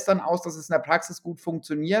sieht das dann aus, dass es in der Praxis gut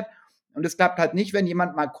funktioniert. Und es klappt halt nicht, wenn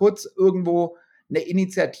jemand mal kurz irgendwo eine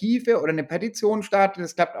Initiative oder eine Petition startet.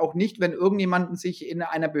 Es klappt auch nicht, wenn irgendjemand sich in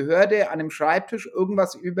einer Behörde an einem Schreibtisch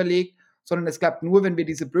irgendwas überlegt, sondern es klappt nur, wenn wir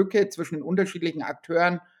diese Brücke zwischen den unterschiedlichen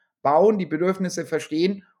Akteuren bauen, die Bedürfnisse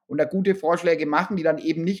verstehen und da gute Vorschläge machen, die dann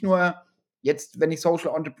eben nicht nur jetzt, wenn ich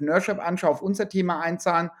Social Entrepreneurship anschaue, auf unser Thema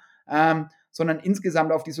einzahlen, sondern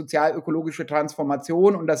insgesamt auf die sozial-ökologische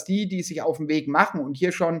Transformation und dass die sich auf den Weg machen und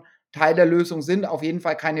hier schon Teil der Lösung sind, auf jeden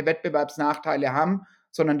Fall keine Wettbewerbsnachteile haben,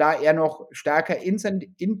 sondern da eher noch stärker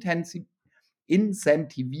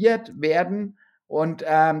incentiviert werden und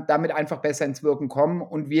damit einfach besser ins Wirken kommen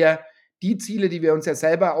und wir die Ziele, die wir uns ja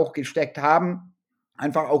selber auch gesteckt haben,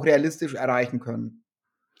 einfach auch realistisch erreichen können.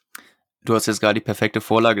 Du hast jetzt gerade die perfekte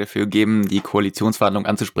Vorlage dafür gegeben, die Koalitionsverhandlungen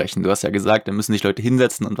anzusprechen. Du hast ja gesagt, da müssen sich Leute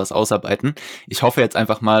hinsetzen und was ausarbeiten. Ich hoffe jetzt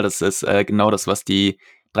einfach mal, das ist genau das, was die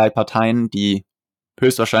 3 Parteien, die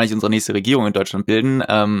höchstwahrscheinlich unsere nächste Regierung in Deutschland bilden,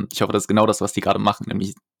 ich hoffe, das ist genau das, was die gerade machen,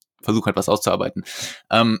 nämlich versuchen halt was auszuarbeiten.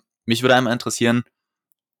 Mich würde einmal interessieren,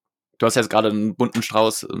 du hast jetzt gerade einen weiten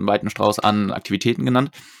Strauß an Aktivitäten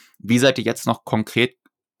genannt. Wie seid ihr jetzt noch konkret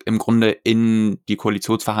im Grunde in die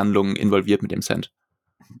Koalitionsverhandlungen involviert mit dem Cent?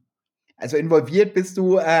 Also involviert bist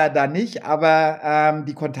du da nicht, aber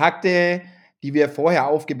die Kontakte, die wir vorher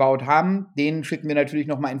aufgebaut haben, denen schicken wir natürlich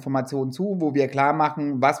nochmal Informationen zu, wo wir klar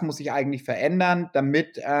machen, was muss sich eigentlich verändern,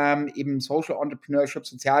 damit eben Social Entrepreneurship,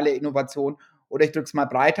 soziale Innovation oder ich drücke es mal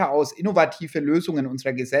breiter aus, innovative Lösungen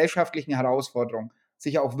unserer gesellschaftlichen Herausforderungen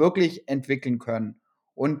sich auch wirklich entwickeln können.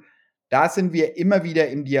 Und da sind wir immer wieder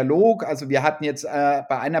im Dialog. Also wir hatten jetzt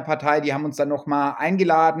bei einer Partei, die haben uns dann nochmal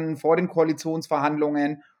eingeladen vor den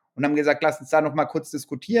Koalitionsverhandlungen und haben gesagt, lasst uns da noch mal kurz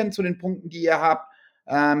diskutieren zu den Punkten, die ihr habt.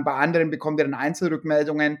 Bei anderen bekommen wir dann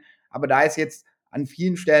Einzelrückmeldungen, aber da ist jetzt an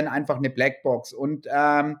vielen Stellen einfach eine Blackbox. Und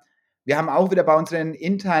wir haben auch wieder bei unseren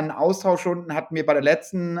internen Austauschrunden, hatten wir bei der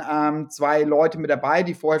letzten 2 Leute mit dabei,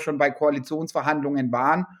 die vorher schon bei Koalitionsverhandlungen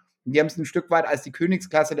waren. Und die haben es ein Stück weit als die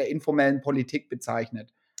Königsklasse der informellen Politik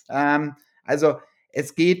bezeichnet. Also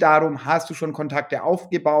es geht darum, hast du schon Kontakte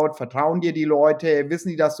aufgebaut, vertrauen dir die Leute, wissen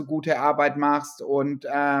die, dass du gute Arbeit machst und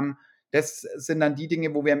das sind dann die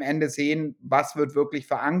Dinge, wo wir am Ende sehen, was wird wirklich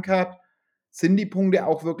verankert, sind die Punkte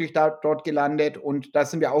auch wirklich dort gelandet und da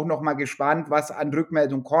sind wir auch nochmal gespannt, was an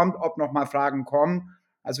Rückmeldung kommt, ob nochmal Fragen kommen.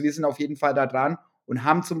 Also wir sind auf jeden Fall da dran und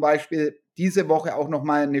haben zum Beispiel diese Woche auch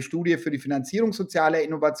nochmal eine Studie für die Finanzierung sozialer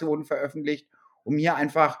Innovationen veröffentlicht, um hier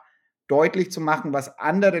einfach deutlich zu machen, was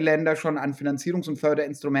andere Länder schon an Finanzierungs- und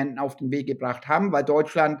Förderinstrumenten auf den Weg gebracht haben, weil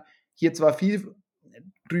Deutschland hier zwar viel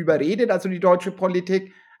drüber redet, also die deutsche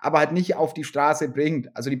Politik, aber halt nicht auf die Straße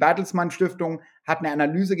bringt. Also die Bertelsmann Stiftung hat eine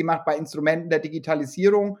Analyse gemacht bei Instrumenten der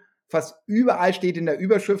Digitalisierung. Fast überall steht in der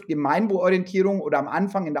Überschrift Gemeinwohlorientierung oder am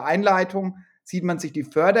Anfang in der Einleitung sieht man sich die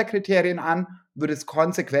Förderkriterien an, wird es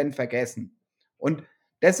konsequent vergessen. Und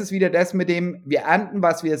das ist wieder das mit dem, wir ernten,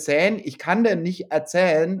 was wir säen. Ich kann dir nicht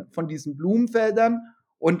erzählen von diesen Blumenfeldern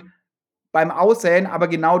und beim Aussäen aber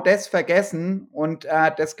genau das vergessen und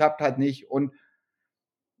das klappt halt nicht. Und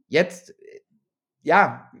jetzt,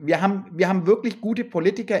 ja, wir haben wirklich gute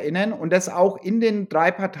PolitikerInnen und das auch in den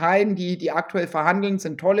 3 Parteien, die aktuell verhandeln,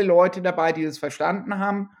 sind tolle Leute dabei, die das verstanden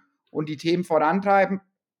haben und die Themen vorantreiben.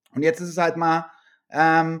 Und jetzt ist es halt mal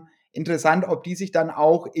interessant, ob die sich dann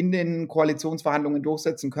auch in den Koalitionsverhandlungen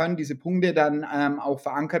durchsetzen können, diese Punkte dann auch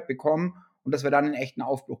verankert bekommen und dass wir dann einen echten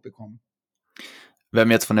Aufbruch bekommen. Wenn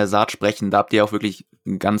wir jetzt von der Saat sprechen, da habt ihr auch wirklich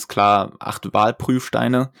ganz klar 8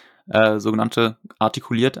 Wahlprüfsteine, sogenannte,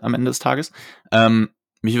 artikuliert am Ende des Tages.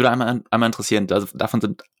 Mich würde einmal interessieren, davon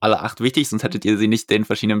sind alle 8 wichtig, sonst hättet ihr sie nicht den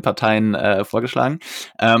verschiedenen Parteien vorgeschlagen.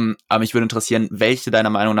 Aber mich würde interessieren, welche deiner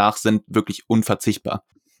Meinung nach sind wirklich unverzichtbar?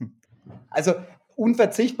 Also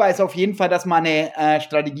unverzichtbar ist auf jeden Fall, dass mal eine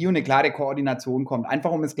Strategie und eine klare Koordination kommt.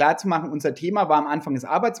 Einfach um es klar zu machen, unser Thema war am Anfang das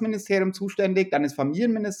Arbeitsministerium zuständig, dann das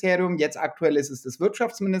Familienministerium, jetzt aktuell ist es das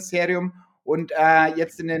Wirtschaftsministerium und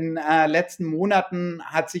jetzt in den letzten Monaten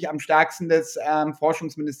hat sich am stärksten das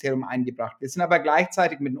Forschungsministerium eingebracht. Wir sind aber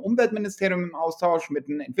gleichzeitig mit dem Umweltministerium im Austausch, mit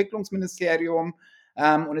dem Entwicklungsministerium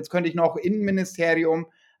und jetzt könnte ich noch Innenministerium,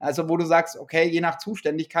 also wo du sagst, okay, je nach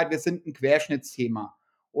Zuständigkeit, wir sind ein Querschnittsthema.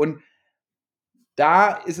 Und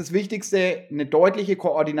da ist das Wichtigste eine deutliche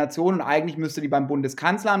Koordination und eigentlich müsste die beim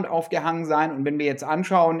Bundeskanzleramt aufgehangen sein. Und wenn wir jetzt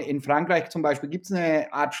anschauen, in Frankreich zum Beispiel gibt es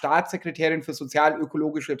eine Art Staatssekretärin für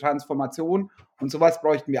sozial-ökologische Transformation und sowas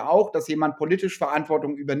bräuchten wir auch, dass jemand politisch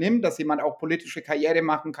Verantwortung übernimmt, dass jemand auch politische Karriere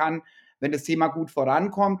machen kann, wenn das Thema gut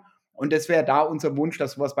vorankommt. Und das wäre da unser Wunsch,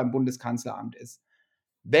 dass sowas beim Bundeskanzleramt ist.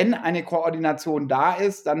 Wenn eine Koordination da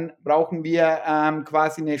ist, dann brauchen wir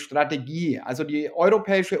quasi eine Strategie. Also die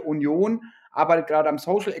Europäische Union arbeitet gerade am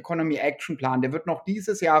Social Economy Action Plan. Der wird noch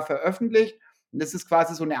dieses Jahr veröffentlicht. Und das ist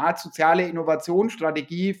quasi so eine Art soziale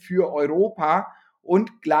Innovationsstrategie für Europa.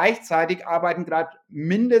 Und gleichzeitig arbeiten gerade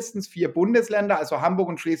mindestens 4 Bundesländer, also Hamburg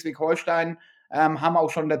und Schleswig-Holstein, haben auch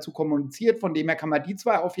schon dazu kommuniziert. Von dem her kann man die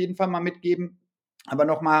 2 auf jeden Fall mal mitgeben. Aber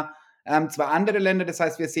nochmal 2 andere Länder. Das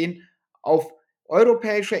heißt, wir sehen auf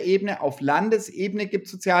europäischer Ebene, auf Landesebene gibt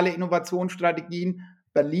es soziale Innovationsstrategien.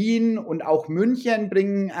 Berlin und auch München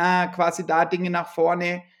bringen quasi da Dinge nach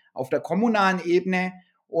vorne auf der kommunalen Ebene.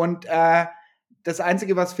 Und das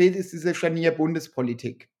Einzige, was fehlt, ist diese Scharnier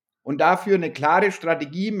Bundespolitik. und dafür eine klare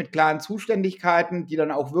Strategie mit klaren Zuständigkeiten, die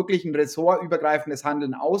dann auch wirklich ein ressortübergreifendes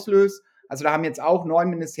Handeln auslöst. Also da haben jetzt auch 9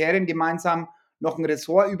 Ministerien gemeinsam noch ein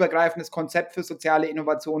ressortübergreifendes Konzept für soziale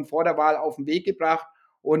Innovation vor der Wahl auf den Weg gebracht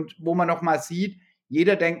und wo man nochmal sieht,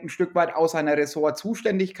 jeder denkt ein Stück weit aus seiner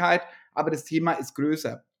Ressortzuständigkeit, aber das Thema ist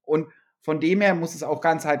größer. Und von dem her muss es auch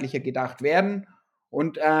ganzheitlicher gedacht werden.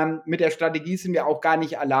 Und mit der Strategie sind wir auch gar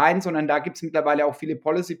nicht allein, sondern da gibt es mittlerweile auch viele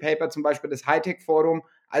Policy Paper, zum Beispiel das Hightech-Forum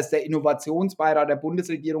als der Innovationsbeirat der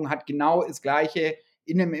Bundesregierung hat genau das Gleiche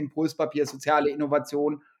in einem Impulspapier Soziale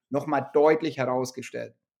Innovation nochmal deutlich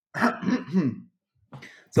herausgestellt.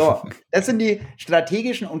 So, das sind die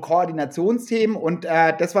strategischen und Koordinationsthemen und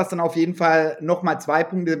das, was dann auf jeden Fall nochmal 2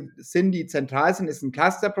 Punkte sind, die zentral sind, ist ein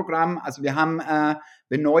Clusterprogramm. Also wir haben,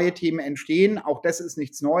 wenn neue Themen entstehen, auch das ist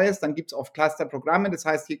nichts Neues, dann gibt es oft Clusterprogramme, das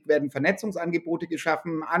heißt, hier werden Vernetzungsangebote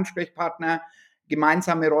geschaffen, Ansprechpartner,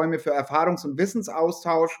 gemeinsame Räume für Erfahrungs- und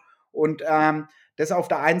Wissensaustausch und das auf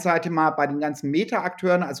der einen Seite mal bei den ganzen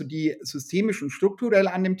Meta-Akteuren, also die systemisch und strukturell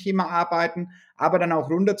an dem Thema arbeiten, aber dann auch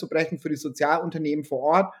runterzubrechen für die Sozialunternehmen vor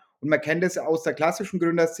Ort. Und man kennt das aus der klassischen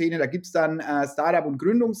Gründerszene, da gibt es dann Startup- und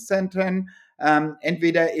Gründungszentren,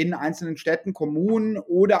 entweder in einzelnen Städten, Kommunen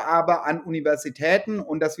oder aber an Universitäten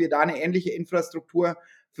und dass wir da eine ähnliche Infrastruktur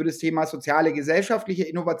für das Thema soziale, gesellschaftliche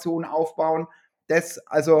Innovation aufbauen. Das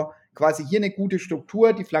also quasi hier eine gute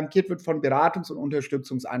Struktur, die flankiert wird von Beratungs- und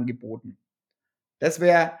Unterstützungsangeboten. Das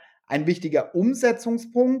wäre ein wichtiger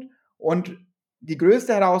Umsetzungspunkt und die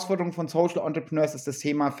größte Herausforderung von Social Entrepreneurs ist das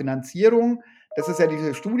Thema Finanzierung. Das ist ja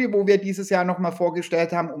diese Studie, wo wir dieses Jahr nochmal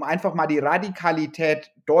vorgestellt haben, um einfach mal die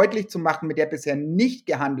Radikalität deutlich zu machen, mit der bisher nicht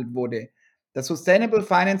gehandelt wurde. Der Sustainable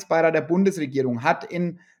Finance Beirat der Bundesregierung hat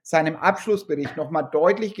in seinem Abschlussbericht nochmal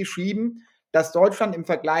deutlich geschrieben, dass Deutschland im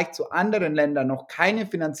Vergleich zu anderen Ländern noch keine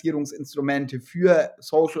Finanzierungsinstrumente für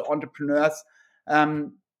Social Entrepreneurs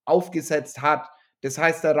aufgesetzt hat. Das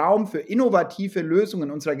heißt, der Raum für innovative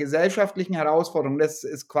Lösungen unserer gesellschaftlichen Herausforderungen, das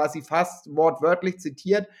ist quasi fast wortwörtlich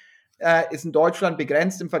zitiert, ist in Deutschland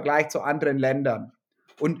begrenzt im Vergleich zu anderen Ländern.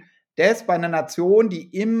 Und das bei einer Nation,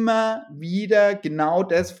 die immer wieder genau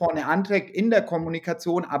das vorne anträgt in der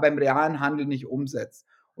Kommunikation, aber im realen Handel nicht umsetzt.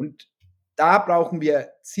 Und da brauchen wir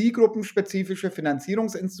zielgruppenspezifische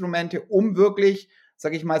Finanzierungsinstrumente, um wirklich,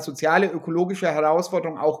 sage ich mal, soziale, ökologische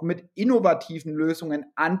Herausforderungen auch mit innovativen Lösungen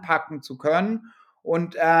anpacken zu können.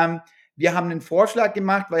 Und wir haben einen Vorschlag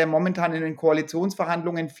gemacht, weil ja momentan in den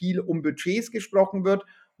Koalitionsverhandlungen viel um Budgets gesprochen wird,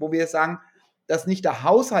 wo wir sagen, dass nicht der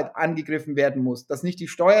Haushalt angegriffen werden muss, dass nicht die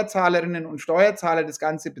Steuerzahlerinnen und Steuerzahler das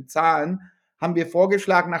Ganze bezahlen, haben wir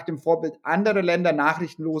vorgeschlagen, nach dem Vorbild anderer Länder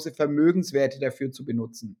nachrichtenlose Vermögenswerte dafür zu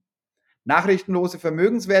benutzen. Nachrichtenlose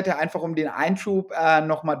Vermögenswerte, einfach um den Einschub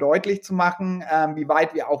nochmal deutlich zu machen, wie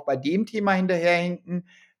weit wir auch bei dem Thema hinterherhinken.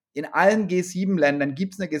 In allen G7-Ländern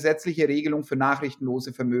gibt es eine gesetzliche Regelung für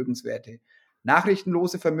nachrichtenlose Vermögenswerte.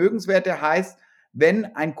 Nachrichtenlose Vermögenswerte heißt,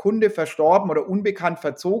 wenn ein Kunde verstorben oder unbekannt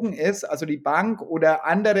verzogen ist, also die Bank oder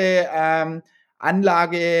andere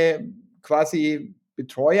Anlage quasi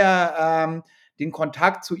Betreuer den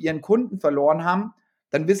Kontakt zu ihren Kunden verloren haben,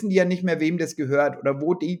 dann wissen die ja nicht mehr, wem das gehört oder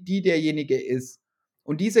wo die derjenige ist.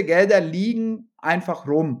 Und diese Gelder liegen einfach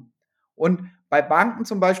rum. Und bei Banken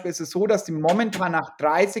zum Beispiel ist es so, dass die momentan nach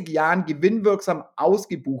 30 Jahren gewinnwirksam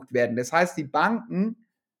ausgebucht werden. Das heißt, die Banken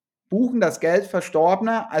buchen das Geld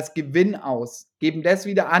Verstorbener als Gewinn aus, geben das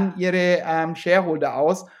wieder an ihre Shareholder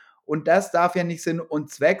aus. Und das darf ja nicht Sinn und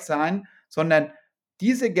Zweck sein, sondern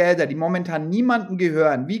diese Gelder, die momentan niemandem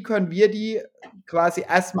gehören, wie können wir die quasi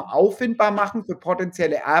erstmal auffindbar machen für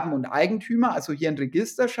potenzielle Erben und Eigentümer, also hier ein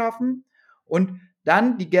Register schaffen und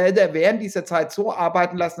dann die Gelder während dieser Zeit so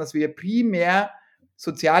arbeiten lassen, dass wir primär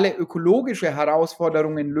soziale, ökologische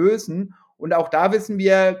Herausforderungen lösen. Und auch da wissen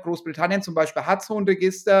wir, Großbritannien zum Beispiel hat so ein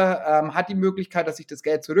Register, hat die Möglichkeit, dass ich das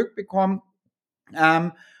Geld zurückbekomme.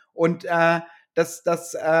 Und das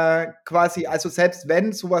quasi, also selbst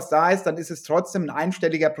wenn sowas da ist, dann ist es trotzdem ein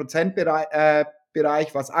einstelliger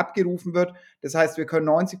Prozentbereich, was abgerufen wird. Das heißt, wir können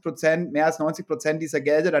mehr als 90% dieser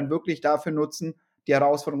Gelder dann wirklich dafür nutzen, die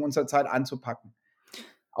Herausforderung unserer Zeit anzupacken.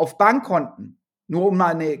 Auf Bankkonten, nur um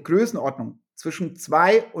mal eine Größenordnung, zwischen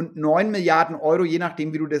 2 und 9 Milliarden Euro, je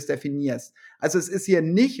nachdem, wie du das definierst. Also es ist hier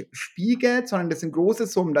nicht Spielgeld, sondern das sind große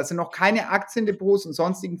Summen. Da sind noch keine Aktiendepots und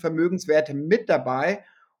sonstigen Vermögenswerte mit dabei.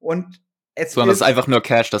 Und sondern es ist einfach nur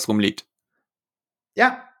Cash, das rumliegt.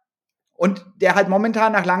 Ja. Und der halt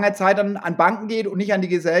momentan nach langer Zeit dann an Banken geht und nicht an die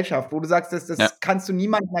Gesellschaft, wo du sagst, das kannst du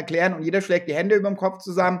niemandem erklären und jeder schlägt die Hände über dem Kopf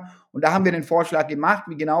zusammen. Und da haben wir den Vorschlag gemacht,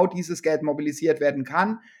 wie genau dieses Geld mobilisiert werden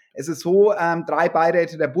kann. Es ist so, 3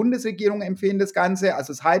 Beiräte der Bundesregierung empfehlen das Ganze,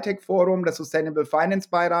 also das Hightech-Forum, das Sustainable Finance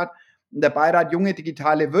Beirat, und der Beirat Junge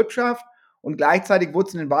Digitale Wirtschaft. Und gleichzeitig wurde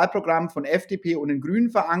es in den Wahlprogrammen von FDP und den Grünen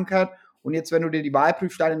verankert. Und jetzt, wenn du dir die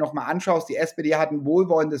Wahlprüfsteine nochmal anschaust, die SPD hat ein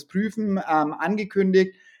wohlwollendes Prüfen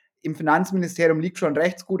angekündigt. Im Finanzministerium liegt schon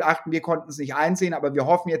Rechtsgutachten. Wir konnten es nicht einsehen, aber wir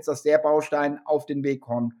hoffen jetzt, dass der Baustein auf den Weg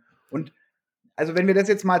kommt. Und also wenn wir das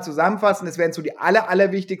jetzt mal zusammenfassen, das wären so die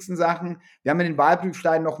allerwichtigsten Sachen. Wir haben in den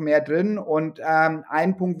Wahlprüfsteinen noch mehr drin und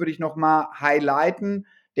einen Punkt würde ich noch mal highlighten,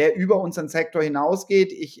 der über unseren Sektor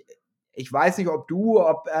hinausgeht. Ich weiß nicht, ob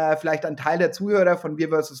vielleicht ein Teil der Zuhörer von Wir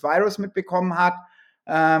versus Virus mitbekommen hat.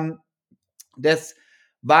 Das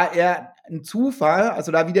war eher ein Zufall,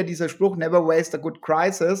 also da wieder dieser Spruch, never waste a good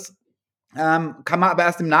crisis, kann man aber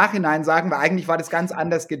erst im Nachhinein sagen, weil eigentlich war das ganz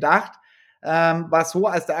anders gedacht. War so,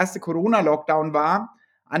 als der erste Corona-Lockdown war,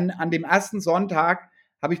 an dem ersten Sonntag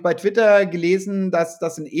habe ich bei Twitter gelesen,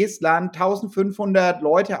 dass in Estland 1500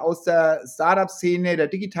 Leute aus der Startup-Szene, der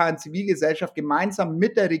digitalen Zivilgesellschaft gemeinsam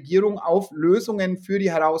mit der Regierung auf Lösungen für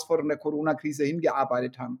die Herausforderungen der Corona-Krise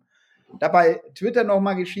hingearbeitet haben. Dabei Twitter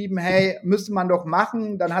nochmal geschrieben, hey, müsste man doch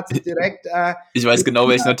machen, dann hat es direkt... ich weiß genau,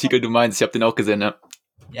 welchen Artikel du meinst, ich habe den auch gesehen, ja.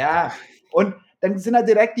 Ja, und dann sind halt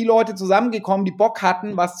direkt die Leute zusammengekommen, die Bock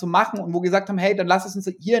hatten, was zu machen und wo gesagt haben, hey, dann lass es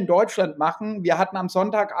uns hier in Deutschland machen. Wir hatten am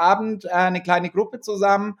Sonntagabend eine kleine Gruppe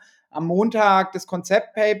zusammen, am Montag das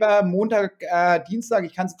Konzeptpaper, Dienstag,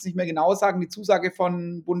 ich kann es jetzt nicht mehr genau sagen, die Zusage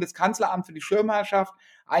von Bundeskanzleramt für die Schirmherrschaft,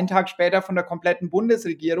 einen Tag später von der kompletten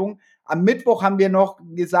Bundesregierung. Am Mittwoch haben wir noch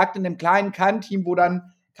gesagt, in einem kleinen Kernteam, wo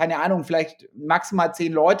dann, keine Ahnung, vielleicht maximal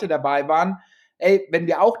 10 Leute dabei waren, ey, wenn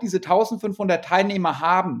wir auch diese 1500 Teilnehmer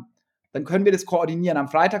haben, dann können wir das koordinieren. Am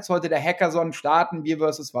Freitag sollte der Hackathon starten, Wir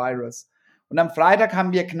versus Virus. Und am Freitag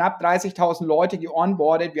haben wir knapp 30.000 Leute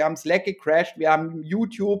geonboardet, wir haben Slack gecrashed, wir haben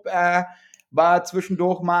YouTube, war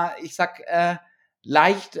zwischendurch mal,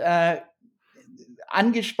 leicht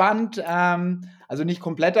angespannt, also nicht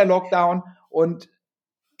kompletter Lockdown und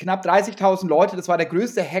knapp 30.000 Leute, das war der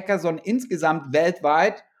größte Hackathon insgesamt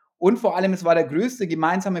weltweit und vor allem, es war der größte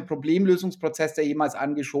gemeinsame Problemlösungsprozess, der jemals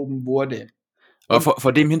angeschoben wurde. Aber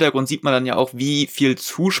vor dem Hintergrund sieht man dann ja auch, wie viel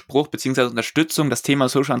Zuspruch bzw. Unterstützung das Thema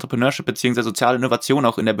Social Entrepreneurship bzw. soziale Innovation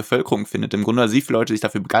auch in der Bevölkerung findet. Im Grunde, wie viele Leute sich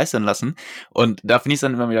dafür begeistern lassen. Und da finde ich es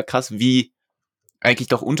dann immer wieder krass, wie eigentlich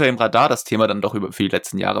doch unter dem Radar das Thema dann doch für die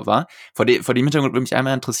letzten Jahre war. Vor dem Hintergrund würde mich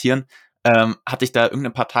einmal interessieren, hatte ich da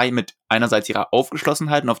irgendeine Partei mit einerseits ihrer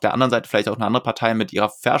Aufgeschlossenheit und auf der anderen Seite vielleicht auch eine andere Partei mit ihrer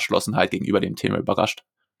Verschlossenheit gegenüber dem Thema überrascht?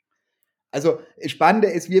 Also das Spannende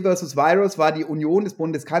ist, Wir versus Virus war die Union, das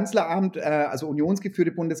Bundeskanzleramt, also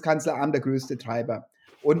unionsgeführte Bundeskanzleramt, der größte Treiber.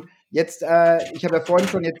 Und jetzt, ich habe ja vorhin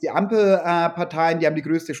schon jetzt die Ampelparteien, die haben die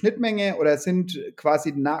größte Schnittmenge oder sind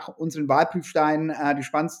quasi nach unseren Wahlprüfsteinen die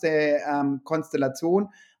spannendste Konstellation.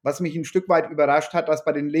 Was mich ein Stück weit überrascht hat, dass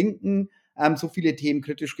bei den Linken so viele Themen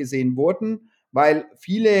kritisch gesehen wurden, weil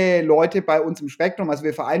viele Leute bei uns im Spektrum, also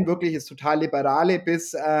wir vereinen wirklich das total Liberale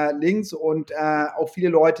bis links und auch viele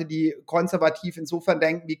Leute, die konservativ insofern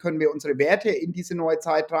denken, wie können wir unsere Werte in diese neue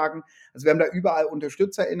Zeit tragen. Also wir haben da überall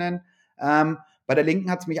UnterstützerInnen. Bei der Linken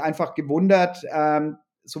hat es mich einfach gewundert,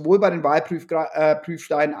 sowohl bei den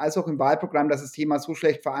Wahlprüfsteinen als auch im Wahlprogramm, dass das Thema so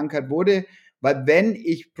schlecht verankert wurde. Weil wenn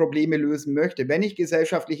ich Probleme lösen möchte, wenn ich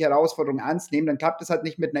gesellschaftliche Herausforderungen ernst nehme, dann klappt es halt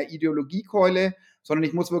nicht mit einer Ideologiekeule, sondern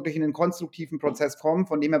ich muss wirklich in einen konstruktiven Prozess kommen.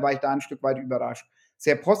 Von dem her war ich da ein Stück weit überrascht.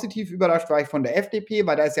 Sehr positiv überrascht war ich von der FDP,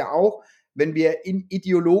 weil da ist ja auch, wenn wir in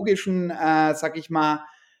ideologischen,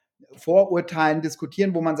 Vorurteilen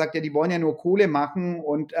diskutieren, wo man sagt, ja, die wollen ja nur Kohle machen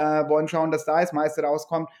und wollen schauen, dass da das meiste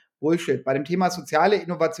rauskommt. Bullshit. Bei dem Thema soziale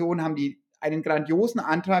Innovation haben die einen grandiosen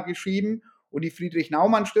Antrag geschrieben und die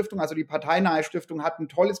Friedrich-Naumann-Stiftung, also die parteinahe Stiftung, hat ein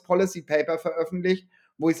tolles Policy-Paper veröffentlicht,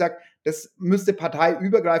 wo ich sage, das müsste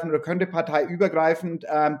parteiübergreifend oder könnte parteiübergreifend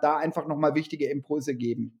da einfach nochmal wichtige Impulse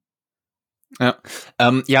geben. Ja,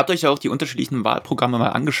 ihr habt euch ja auch die unterschiedlichen Wahlprogramme mal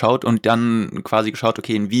angeschaut und dann quasi geschaut,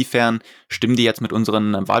 okay, inwiefern stimmen die jetzt mit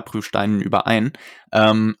unseren Wahlprüfsteinen überein?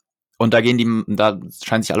 Und da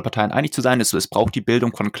scheinen sich alle Parteien einig zu sein, es braucht die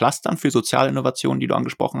Bildung von Clustern für soziale Innovationen, die du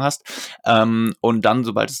angesprochen hast. Und dann,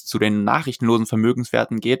 sobald es zu den nachrichtenlosen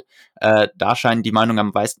Vermögenswerten geht, da scheinen die Meinungen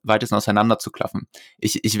am weitesten auseinander zu klaffen.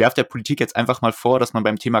 Ich werfe der Politik jetzt einfach mal vor, dass man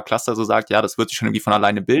beim Thema Cluster so sagt, ja, das wird sich schon irgendwie von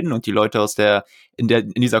alleine bilden und die Leute in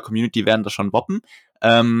dieser Community werden das schon woppen.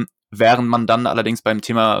 Während man dann allerdings beim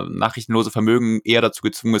Thema nachrichtenlose Vermögen eher dazu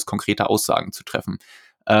gezwungen ist, konkrete Aussagen zu treffen.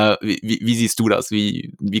 Wie siehst du das?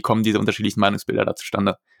 Wie kommen diese unterschiedlichen Meinungsbilder da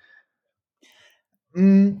zustande?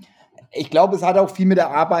 Ich glaube, es hat auch viel mit der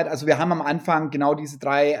Arbeit, also wir haben am Anfang genau diese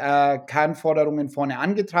 3 Kernforderungen vorne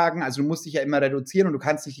angetragen. Also du musst dich ja immer reduzieren und du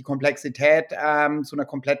kannst nicht die Komplexität zu einer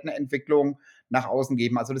kompletten Entwicklung nach außen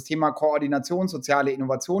geben. Also das Thema Koordination, soziale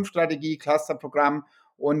Innovationsstrategie, Clusterprogramm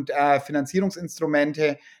und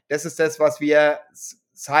Finanzierungsinstrumente, das ist das, was wir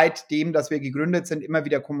seitdem, dass wir gegründet sind, immer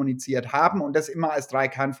wieder kommuniziert haben und das immer als 3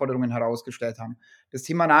 Kernforderungen herausgestellt haben. Das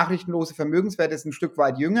Thema nachrichtenlose Vermögenswerte ist ein Stück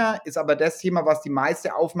weit jünger, ist aber das Thema, was die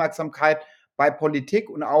meiste Aufmerksamkeit bei Politik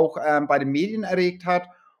und auch bei den Medien erregt hat.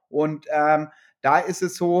 Und da ist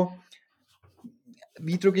es so,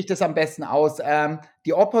 wie drücke ich das am besten aus?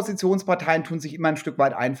 Die Oppositionsparteien tun sich immer ein Stück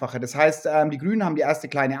weit einfacher. Das heißt, die Grünen haben die erste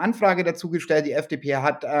kleine Anfrage dazu gestellt, die FDP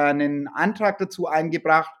hat einen Antrag dazu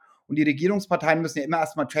eingebracht und die Regierungsparteien müssen ja immer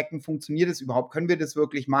erstmal checken, funktioniert das überhaupt? Können wir das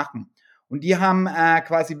wirklich machen? Und die haben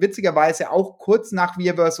quasi witzigerweise auch kurz nach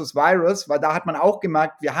Wir versus Virus, weil da hat man auch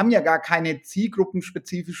gemerkt, wir haben ja gar keine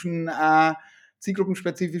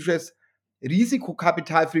zielgruppenspezifisches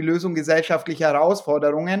Risikokapital für die Lösung gesellschaftlicher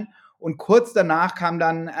Herausforderungen. Und kurz danach kam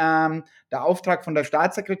dann der Auftrag von der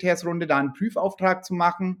Staatssekretärsrunde, da einen Prüfauftrag zu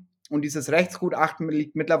machen. Und dieses Rechtsgutachten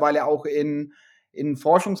liegt mittlerweile auch in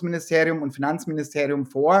Forschungsministerium und Finanzministerium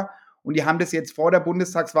vor. Und die haben das jetzt vor der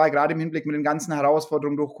Bundestagswahl, gerade im Hinblick mit den ganzen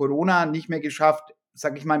Herausforderungen durch Corona, nicht mehr geschafft,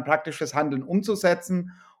 sage ich mal, ein praktisches Handeln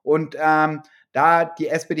umzusetzen. Und da die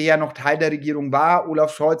SPD ja noch Teil der Regierung war,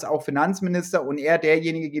 Olaf Scholz auch Finanzminister und er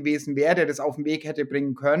derjenige gewesen wäre, der das auf den Weg hätte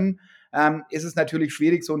bringen können, ist es natürlich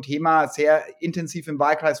schwierig, so ein Thema sehr intensiv im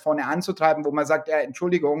Wahlkreis vorne anzutreiben, wo man sagt, ja,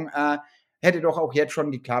 Entschuldigung, hätte doch auch jetzt schon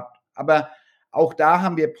geklappt. Aber auch da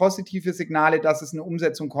haben wir positive Signale, dass es eine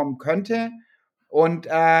Umsetzung kommen könnte. Und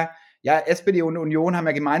SPD und Union haben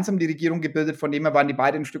ja gemeinsam die Regierung gebildet, von dem her waren die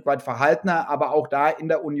beiden ein Stück weit verhaltener, aber auch da in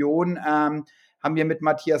der Union haben wir mit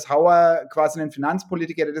Matthias Hauer quasi einen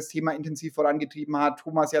Finanzpolitiker, der das Thema intensiv vorangetrieben hat,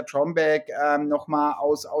 Thomas Jatzschombeck nochmal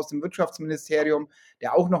aus dem Wirtschaftsministerium,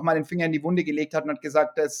 der auch nochmal den Finger in die Wunde gelegt hat und hat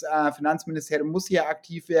gesagt, das Finanzministerium muss hier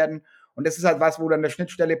aktiv werden. Und das ist halt was, wo du an der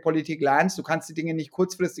Schnittstelle Politik lernst. Du kannst die Dinge nicht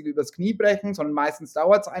kurzfristig übers Knie brechen, sondern meistens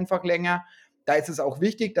dauert es einfach länger. Da ist es auch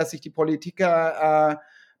wichtig, dass sich die Politiker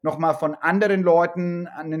nochmal von anderen Leuten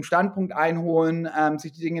einen Standpunkt einholen,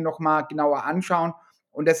 sich die Dinge nochmal genauer anschauen.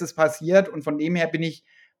 Und das ist passiert. Und von dem her bin ich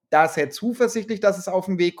da sehr zuversichtlich, dass es auf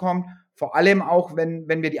den Weg kommt. Vor allem auch, wenn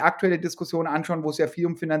wir die aktuelle Diskussion anschauen, wo es ja viel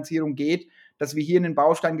um Finanzierung geht, dass wir hier einen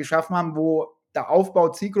Baustein geschaffen haben, wo der Aufbau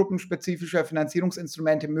zielgruppenspezifischer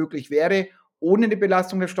Finanzierungsinstrumente möglich wäre, ohne die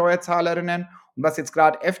Belastung der Steuerzahlerinnen. Und was jetzt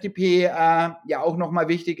gerade FDP ja auch nochmal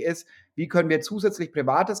wichtig ist, wie können wir zusätzlich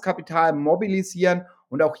privates Kapital mobilisieren?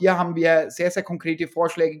 Und auch hier haben wir sehr, sehr konkrete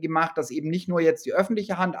Vorschläge gemacht, dass eben nicht nur jetzt die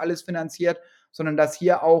öffentliche Hand alles finanziert, sondern dass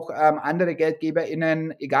hier auch andere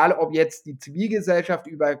GeldgeberInnen, egal ob jetzt die Zivilgesellschaft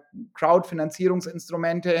über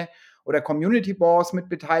Crowdfinanzierungsinstrumente oder Community Bonds mit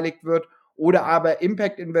beteiligt wird oder aber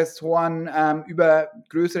Impact-Investoren über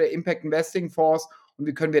größere Impact-Investing-Fonds und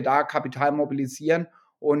wie können wir da Kapital mobilisieren.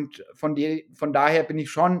 Und von daher bin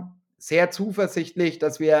ich schon sehr zuversichtlich,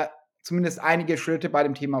 dass wir zumindest einige Schritte bei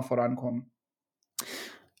dem Thema vorankommen.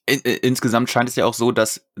 Insgesamt scheint es ja auch so,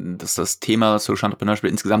 dass das Thema Social Entrepreneurship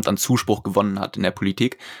insgesamt an Zuspruch gewonnen hat in der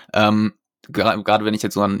Politik. Gerade wenn ich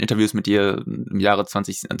jetzt so an Interviews mit dir im Jahre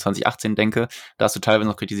 2018 denke, da hast du teilweise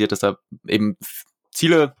noch kritisiert, dass da eben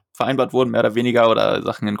Ziele vereinbart wurden, mehr oder weniger, oder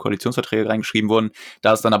Sachen in Koalitionsverträge reingeschrieben wurden,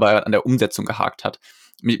 da es dann aber an der Umsetzung gehakt hat.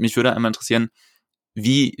 Mich würde einmal interessieren,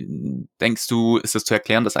 wie denkst du, ist es zu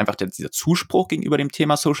erklären, dass einfach dieser Zuspruch gegenüber dem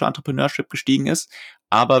Thema Social Entrepreneurship gestiegen ist?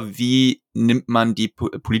 Aber wie nimmt man die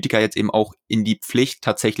Politiker jetzt eben auch in die Pflicht,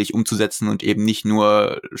 tatsächlich umzusetzen und eben nicht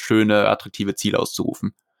nur schöne, attraktive Ziele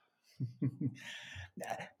auszurufen?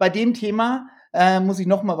 Bei dem Thema muss ich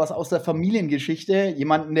noch mal was aus der Familiengeschichte.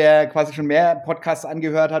 Jemanden, der quasi schon mehr Podcasts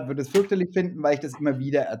angehört hat, wird es fürchterlich finden, weil ich das immer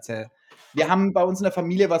wieder erzähle. Wir haben bei uns in der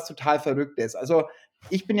Familie was total Verrücktes. Also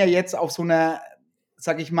ich bin ja jetzt auf so einer,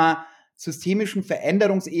 sag ich mal, systemischen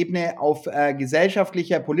Veränderungsebene auf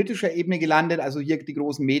gesellschaftlicher, politischer Ebene gelandet, also hier die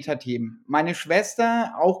großen Metathemen. Meine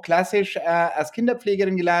Schwester, auch klassisch als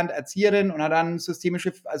Kinderpflegerin gelernt, Erzieherin und hat dann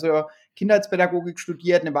also Kindheitspädagogik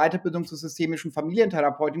studiert, eine Weiterbildung zur systemischen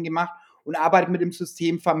Familientherapeutin gemacht und arbeitet mit dem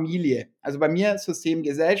System Familie. Also bei mir System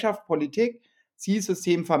Gesellschaft, Politik, sie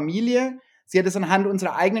System Familie. Sie hat es anhand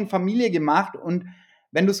unserer eigenen Familie gemacht und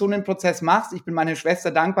wenn du so einen Prozess machst, ich bin meiner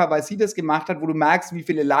Schwester dankbar, weil sie das gemacht hat, wo du merkst, wie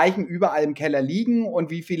viele Leichen überall im Keller liegen und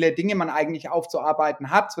wie viele Dinge man eigentlich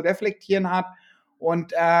aufzuarbeiten hat, zu reflektieren hat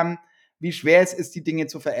und wie schwer es ist, die Dinge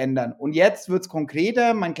zu verändern. Und jetzt wird es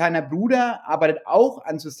konkreter. Mein kleiner Bruder arbeitet auch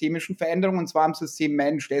an systemischen Veränderungen, und zwar am System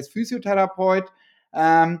Mensch. Der ist Physiotherapeut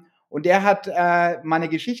Und der hat mal eine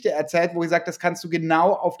Geschichte erzählt, wo er sagt, das kannst du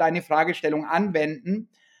genau auf deine Fragestellung anwenden.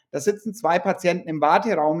 Da sitzen 2 Patienten im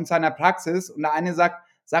Warteraum in seiner Praxis und der eine sagt,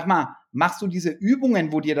 sag mal, machst du diese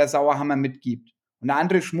Übungen, wo dir der Sauerhammer mitgibt? Und der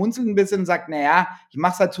andere schmunzelt ein bisschen und sagt, naja, ich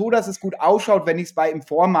mache es halt so, dass es gut ausschaut, wenn ich es bei ihm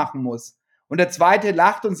vormachen muss. Und der zweite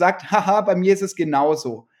lacht und sagt, haha, bei mir ist es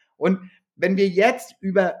genauso. Und wenn wir jetzt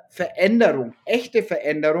über Veränderung, echte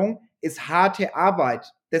Veränderung, ist harte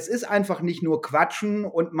Arbeit. Das ist einfach nicht nur Quatschen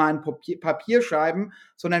und mal ein Papier schreiben,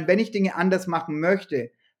 sondern wenn ich Dinge anders machen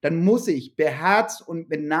möchte, dann muss ich beherzt und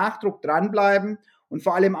mit Nachdruck dranbleiben und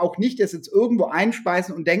vor allem auch nicht das jetzt irgendwo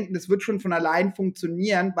einspeisen und denken, das wird schon von allein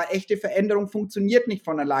funktionieren, weil echte Veränderung funktioniert nicht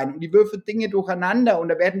von allein und die würfelt Dinge durcheinander und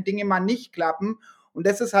da werden Dinge mal nicht klappen und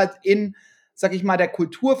das ist halt in, sag ich mal, der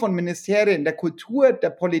Kultur von Ministerien, der Kultur der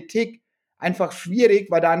Politik einfach schwierig,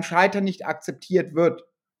 weil da ein Scheitern nicht akzeptiert wird.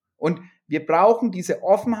 Und wir brauchen diese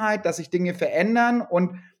Offenheit, dass sich Dinge verändern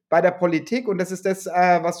und bei der Politik, und das ist das,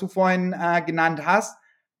 was du vorhin genannt hast,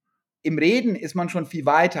 im Reden ist man schon viel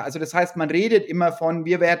weiter. Also das heißt, man redet immer von,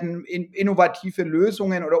 wir werden innovative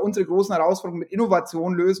Lösungen oder unsere großen Herausforderungen mit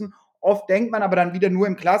Innovation lösen. Oft denkt man aber dann wieder nur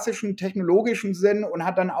im klassischen technologischen Sinn und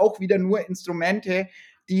hat dann auch wieder nur Instrumente,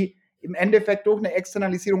 die im Endeffekt durch eine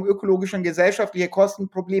Externalisierung ökologischer und gesellschaftlicher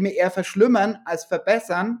Kostenprobleme eher verschlimmern als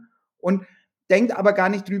verbessern und denkt aber gar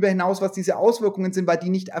nicht darüber hinaus, was diese Auswirkungen sind, weil die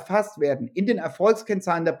nicht erfasst werden. In den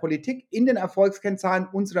Erfolgskennzahlen der Politik, in den Erfolgskennzahlen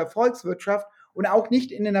unserer Volkswirtschaft und auch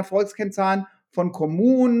nicht in den Erfolgskennzahlen von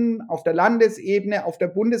Kommunen, auf der Landesebene, auf der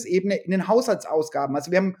Bundesebene, in den Haushaltsausgaben. Also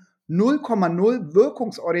wir haben 0,0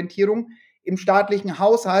 Wirkungsorientierung im staatlichen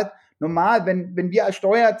Haushalt. Normal, wenn wir als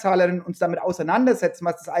Steuerzahlerinnen uns damit auseinandersetzen,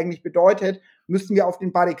 was das eigentlich bedeutet, müssten wir auf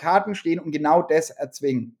den Barrikaden stehen und genau das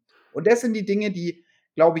erzwingen. Und das sind die Dinge, die,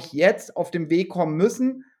 glaube ich, jetzt auf dem Weg kommen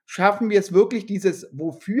müssen. Schaffen wir es wirklich, dieses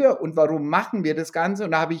Wofür und warum machen wir das Ganze?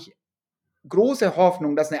 Und da habe ich große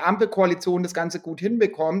Hoffnung, dass eine Ampelkoalition das Ganze gut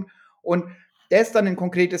hinbekommt und das dann in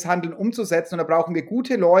konkretes Handeln umzusetzen. Und da brauchen wir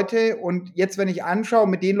gute Leute. Und jetzt, wenn ich anschaue,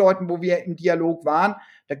 mit den Leuten, wo wir im Dialog waren,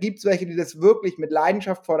 da gibt es welche, die das wirklich mit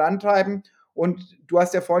Leidenschaft vorantreiben. Und du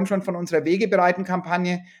hast ja vorhin schon von unserer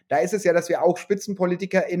Wegebereiten-Kampagne, da ist es ja, dass wir auch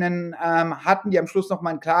SpitzenpolitikerInnen hatten, die am Schluss noch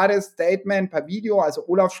mal ein klares Statement per Video, also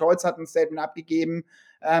Olaf Scholz hat ein Statement abgegeben,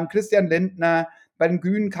 Christian Lindner, bei den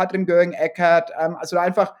Grünen Katrin Göring-Eckardt, also da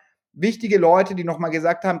einfach wichtige Leute, die nochmal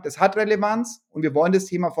gesagt haben, das hat Relevanz und wir wollen das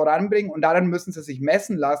Thema voranbringen und daran müssen sie sich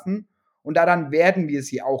messen lassen und daran werden wir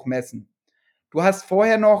sie auch messen. Du hast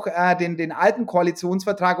vorher noch den alten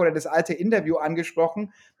Koalitionsvertrag oder das alte Interview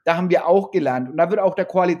angesprochen, da haben wir auch gelernt und da wird auch der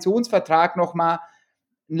Koalitionsvertrag nochmal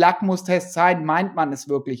ein Lackmustest sein, meint man es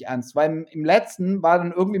wirklich ernst, weil im letzten war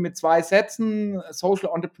dann irgendwie mit 2 Sätzen, Social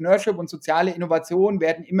Entrepreneurship und soziale Innovation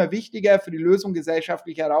werden immer wichtiger für die Lösung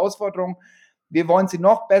gesellschaftlicher Herausforderungen. Wir wollen sie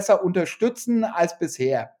noch besser unterstützen als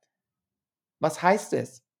bisher. Was heißt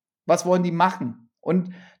das? Was wollen die machen?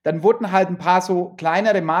 Und dann wurden halt ein paar so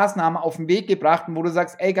kleinere Maßnahmen auf den Weg gebracht, wo du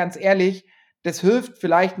sagst, ey, ganz ehrlich, das hilft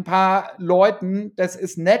vielleicht ein paar Leuten, das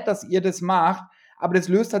ist nett, dass ihr das macht, aber das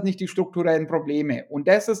löst halt nicht die strukturellen Probleme. Und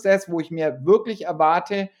das ist das, wo ich mir wirklich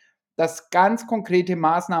erwarte, dass ganz konkrete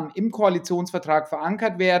Maßnahmen im Koalitionsvertrag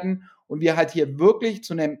verankert werden und wir halt hier wirklich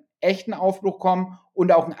zu einem echten Aufbruch kommen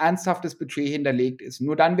und auch ein ernsthaftes Budget hinterlegt ist.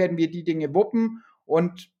 Nur dann werden wir die Dinge wuppen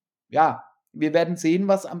und ja, wir werden sehen,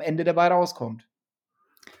 was am Ende dabei rauskommt.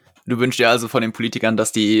 Du wünschst dir also von den Politikern,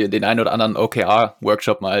 dass die den einen oder anderen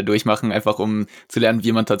OKR-Workshop mal durchmachen, einfach um zu lernen,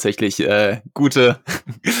 wie man tatsächlich einen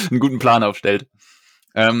guten Plan aufstellt.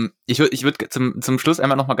 Ich würde zum Schluss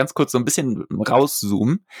einmal noch mal ganz kurz so ein bisschen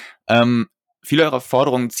rauszoomen. Viele eurer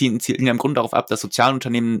Forderungen zielen ja im Grunde darauf ab, dass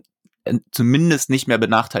Sozialunternehmen zumindest nicht mehr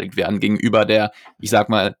benachteiligt werden gegenüber der, ich sag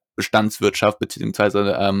mal, Bestandswirtschaft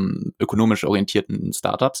beziehungsweise ökonomisch orientierten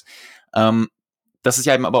Startups. Das ist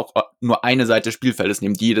ja eben aber auch nur eine Seite des Spielfeldes,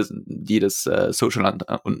 neben die des Social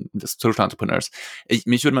Entrepreneurs.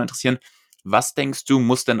 Mich würde mal interessieren, was denkst du,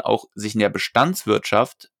 muss denn auch sich in der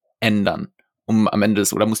Bestandswirtschaft ändern, um am Ende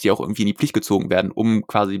oder muss die auch irgendwie in die Pflicht gezogen werden, um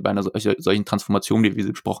quasi bei einer solchen Transformation, wie wir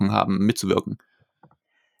sie besprochen haben, mitzuwirken?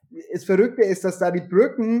 Das Verrückte ist, dass da die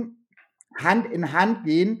Brücken Hand in Hand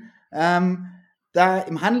gehen. Da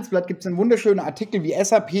im Handelsblatt gibt es einen wunderschönen Artikel, wie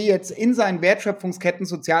SAP jetzt in seinen Wertschöpfungsketten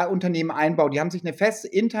Sozialunternehmen einbaut. Die haben sich eine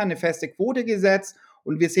feste Quote gesetzt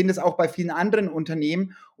und wir sehen das auch bei vielen anderen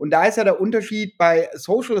Unternehmen. Und da ist ja der Unterschied bei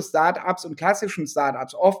Social Startups und klassischen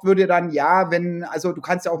Startups. Oft würde dann, also du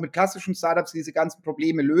kannst ja auch mit klassischen Startups diese ganzen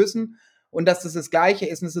Probleme lösen und dass das Gleiche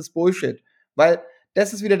ist und das ist Bullshit. Weil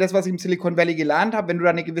das ist wieder das, was ich im Silicon Valley gelernt habe. Wenn du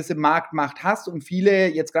da eine gewisse Marktmacht hast und viele,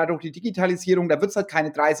 jetzt gerade durch die Digitalisierung, da wird es halt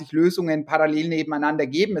keine 30 Lösungen parallel nebeneinander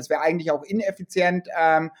geben. Es wäre eigentlich auch ineffizient,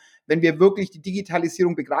 wenn wir wirklich die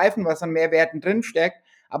Digitalisierung begreifen, was an Mehrwerten drinsteckt.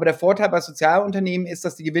 Aber der Vorteil bei Sozialunternehmen ist,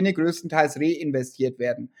 dass die Gewinne größtenteils reinvestiert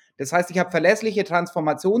werden. Das heißt, ich habe verlässliche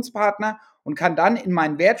Transformationspartner und kann dann in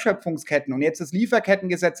meinen Wertschöpfungsketten, und jetzt das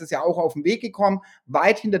Lieferkettengesetz ist ja auch auf den Weg gekommen,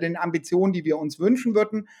 weit hinter den Ambitionen, die wir uns wünschen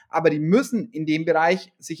würden, aber die müssen in dem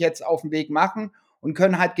Bereich sich jetzt auf den Weg machen und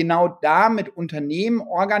können halt genau da mit Unternehmen,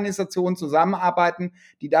 Organisationen zusammenarbeiten,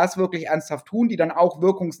 die das wirklich ernsthaft tun, die dann auch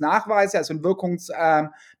Wirkungsnachweise, also ein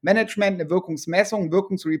Wirkungsmanagement, eine Wirkungsmessung, ein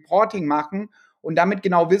Wirkungsreporting machen und damit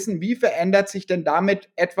genau wissen, wie verändert sich denn damit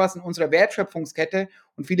etwas in unserer Wertschöpfungskette.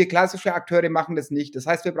 Und viele klassische Akteure machen das nicht. Das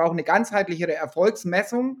heißt, wir brauchen eine ganzheitlichere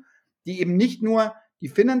Erfolgsmessung, die eben nicht nur die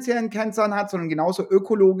finanziellen Kennzahlen hat, sondern genauso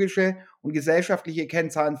ökologische und gesellschaftliche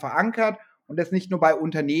Kennzahlen verankert. Und das nicht nur bei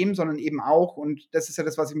Unternehmen, sondern eben auch, und das ist ja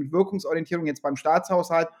das, was ich mit Wirkungsorientierung jetzt beim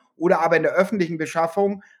Staatshaushalt oder aber in der öffentlichen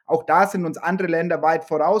Beschaffung, auch da sind uns andere Länder weit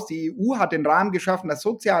voraus. Die EU hat den Rahmen geschaffen, dass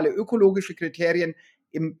soziale, ökologische Kriterien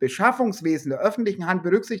im Beschaffungswesen der öffentlichen Hand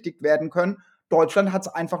berücksichtigt werden können. Deutschland hat es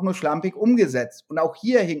einfach nur schlampig umgesetzt. Und auch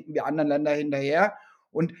hier hinken wir anderen Ländern hinterher.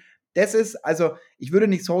 Und das ist, also ich würde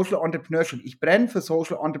nicht Social Entrepreneurship, ich brenne für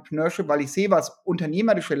Social Entrepreneurship, weil ich sehe, was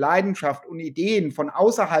unternehmerische Leidenschaft und Ideen von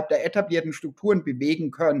außerhalb der etablierten Strukturen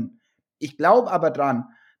bewegen können. Ich glaube aber dran,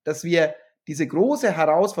 dass wir diese große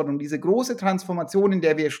Herausforderung, diese große Transformation, in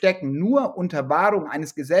der wir stecken, nur unter Wahrung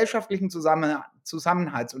eines gesellschaftlichen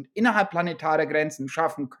Zusammenhalts und innerhalb planetarer Grenzen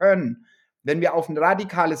schaffen können, wenn wir auf ein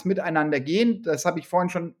radikales Miteinander gehen. Das habe ich vorhin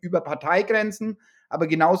schon über Parteigrenzen, aber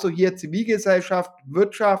genauso hier Zivilgesellschaft,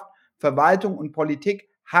 Wirtschaft, Verwaltung und Politik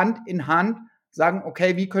Hand in Hand sagen,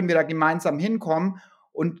 okay, wie können wir da gemeinsam hinkommen?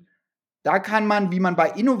 Und da kann man, wie man bei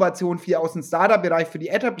Innovation viel aus dem Startup-Bereich für die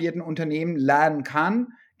etablierten Unternehmen lernen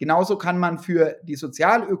kann, genauso kann man für die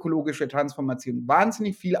sozial-ökologische Transformation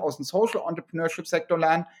wahnsinnig viel aus dem Social Entrepreneurship-Sektor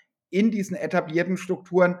lernen, in diesen etablierten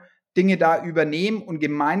Strukturen Dinge da übernehmen und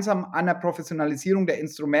gemeinsam an der Professionalisierung der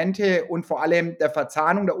Instrumente und vor allem der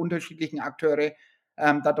Verzahnung der unterschiedlichen Akteure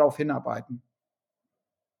darauf hinarbeiten.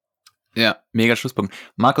 Ja, mega Schlusspunkt.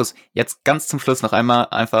 Markus, jetzt ganz zum Schluss noch einmal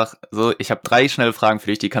einfach so, ich habe 3 schnelle Fragen für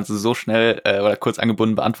dich, die kannst du so schnell oder kurz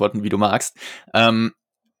angebunden beantworten, wie du magst.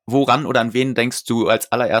 Woran oder an wen denkst du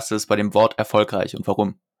als allererstes bei dem Wort erfolgreich und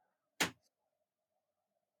warum?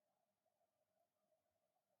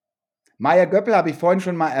 Maya Göppel habe ich vorhin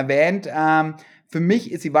schon mal erwähnt. Für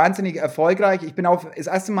mich ist sie wahnsinnig erfolgreich. Ich bin das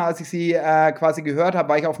erste Mal, als ich sie quasi gehört habe,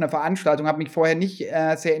 war ich auf einer Veranstaltung, habe mich vorher nicht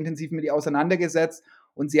sehr intensiv mit ihr auseinandergesetzt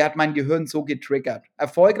und sie hat mein Gehirn so getriggert.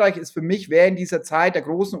 Erfolgreich ist für mich, wer in dieser Zeit der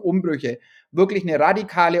großen Umbrüche wirklich eine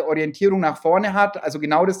radikale Orientierung nach vorne hat. Also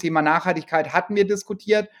genau das Thema Nachhaltigkeit hatten wir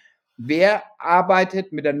diskutiert. Wer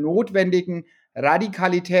arbeitet mit der notwendigen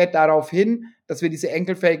Radikalität darauf hin, dass wir diese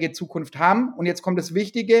enkelfähige Zukunft haben? Und jetzt kommt das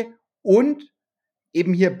Wichtige und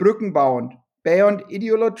eben hier Brücken bauen. Beyond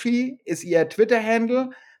Ideology ist ihr Twitter-Handle.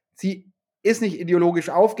 Sie ist nicht ideologisch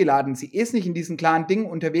aufgeladen, sie ist nicht in diesen klaren Dingen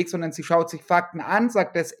unterwegs, sondern sie schaut sich Fakten an,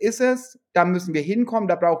 sagt, das ist es, da müssen wir hinkommen,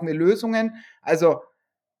 da brauchen wir Lösungen. Also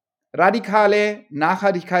radikale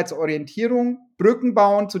Nachhaltigkeitsorientierung, Brücken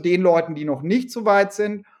bauen zu den Leuten, die noch nicht so weit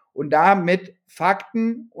sind und da mit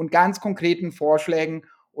Fakten und ganz konkreten Vorschlägen.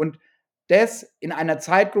 Und das in einer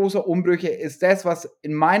Zeit großer Umbrüche ist das, was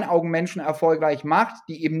in meinen Augen Menschen erfolgreich macht,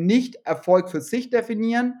 die eben nicht Erfolg für sich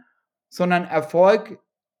definieren, sondern Erfolg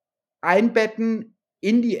einbetten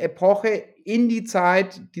in die Epoche, in die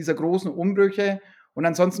Zeit dieser großen Umbrüche. Und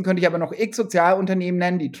ansonsten könnte ich aber noch x Sozialunternehmen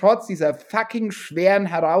nennen, die trotz dieser fucking schweren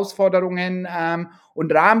Herausforderungen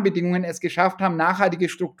und Rahmenbedingungen es geschafft haben, nachhaltige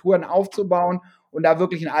Strukturen aufzubauen und da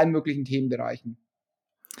wirklich in allen möglichen Themenbereichen.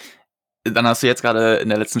 Dann hast du jetzt gerade in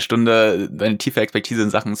der letzten Stunde deine tiefe Expertise in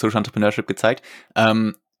Sachen Social Entrepreneurship gezeigt.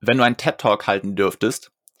 Wenn du einen TED-Talk halten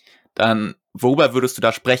dürftest, dann worüber würdest du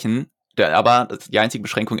da sprechen? Aber die einzige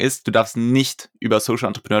Beschränkung ist, du darfst nicht über Social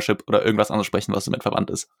Entrepreneurship oder irgendwas anderes sprechen, was damit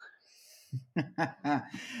verwandt ist.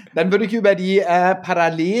 Dann würde ich über die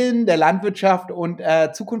Parallelen der Landwirtschaft und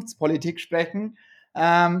Zukunftspolitik sprechen,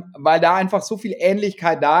 weil da einfach so viel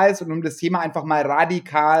Ähnlichkeit da ist und um das Thema einfach mal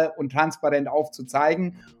radikal und transparent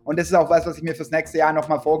aufzuzeigen. Und das ist auch was ich mir fürs nächste Jahr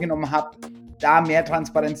nochmal vorgenommen habe, da mehr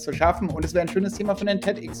Transparenz zu schaffen. Und es wäre ein schönes Thema für einen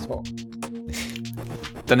TEDx-Talk.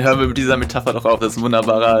 Dann hören wir mit dieser Metapher doch auf. Das ist ein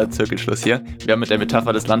wunderbarer Zirkelschluss hier. Wir haben mit der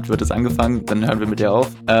Metapher des Landwirtes angefangen, dann hören wir mit der auf.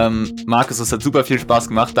 Markus, es hat super viel Spaß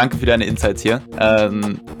gemacht. Danke für deine Insights hier.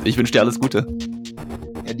 Ich wünsche dir alles Gute.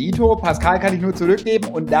 Ja, Dito, Pascal kann ich nur zurückgeben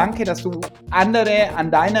und danke, dass du andere an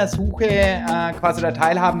deiner Suche quasi da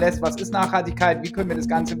teilhaben lässt. Was ist Nachhaltigkeit? Wie können wir das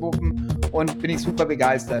Ganze wuppen? Und bin ich super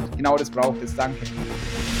begeistert. Genau das braucht es. Danke.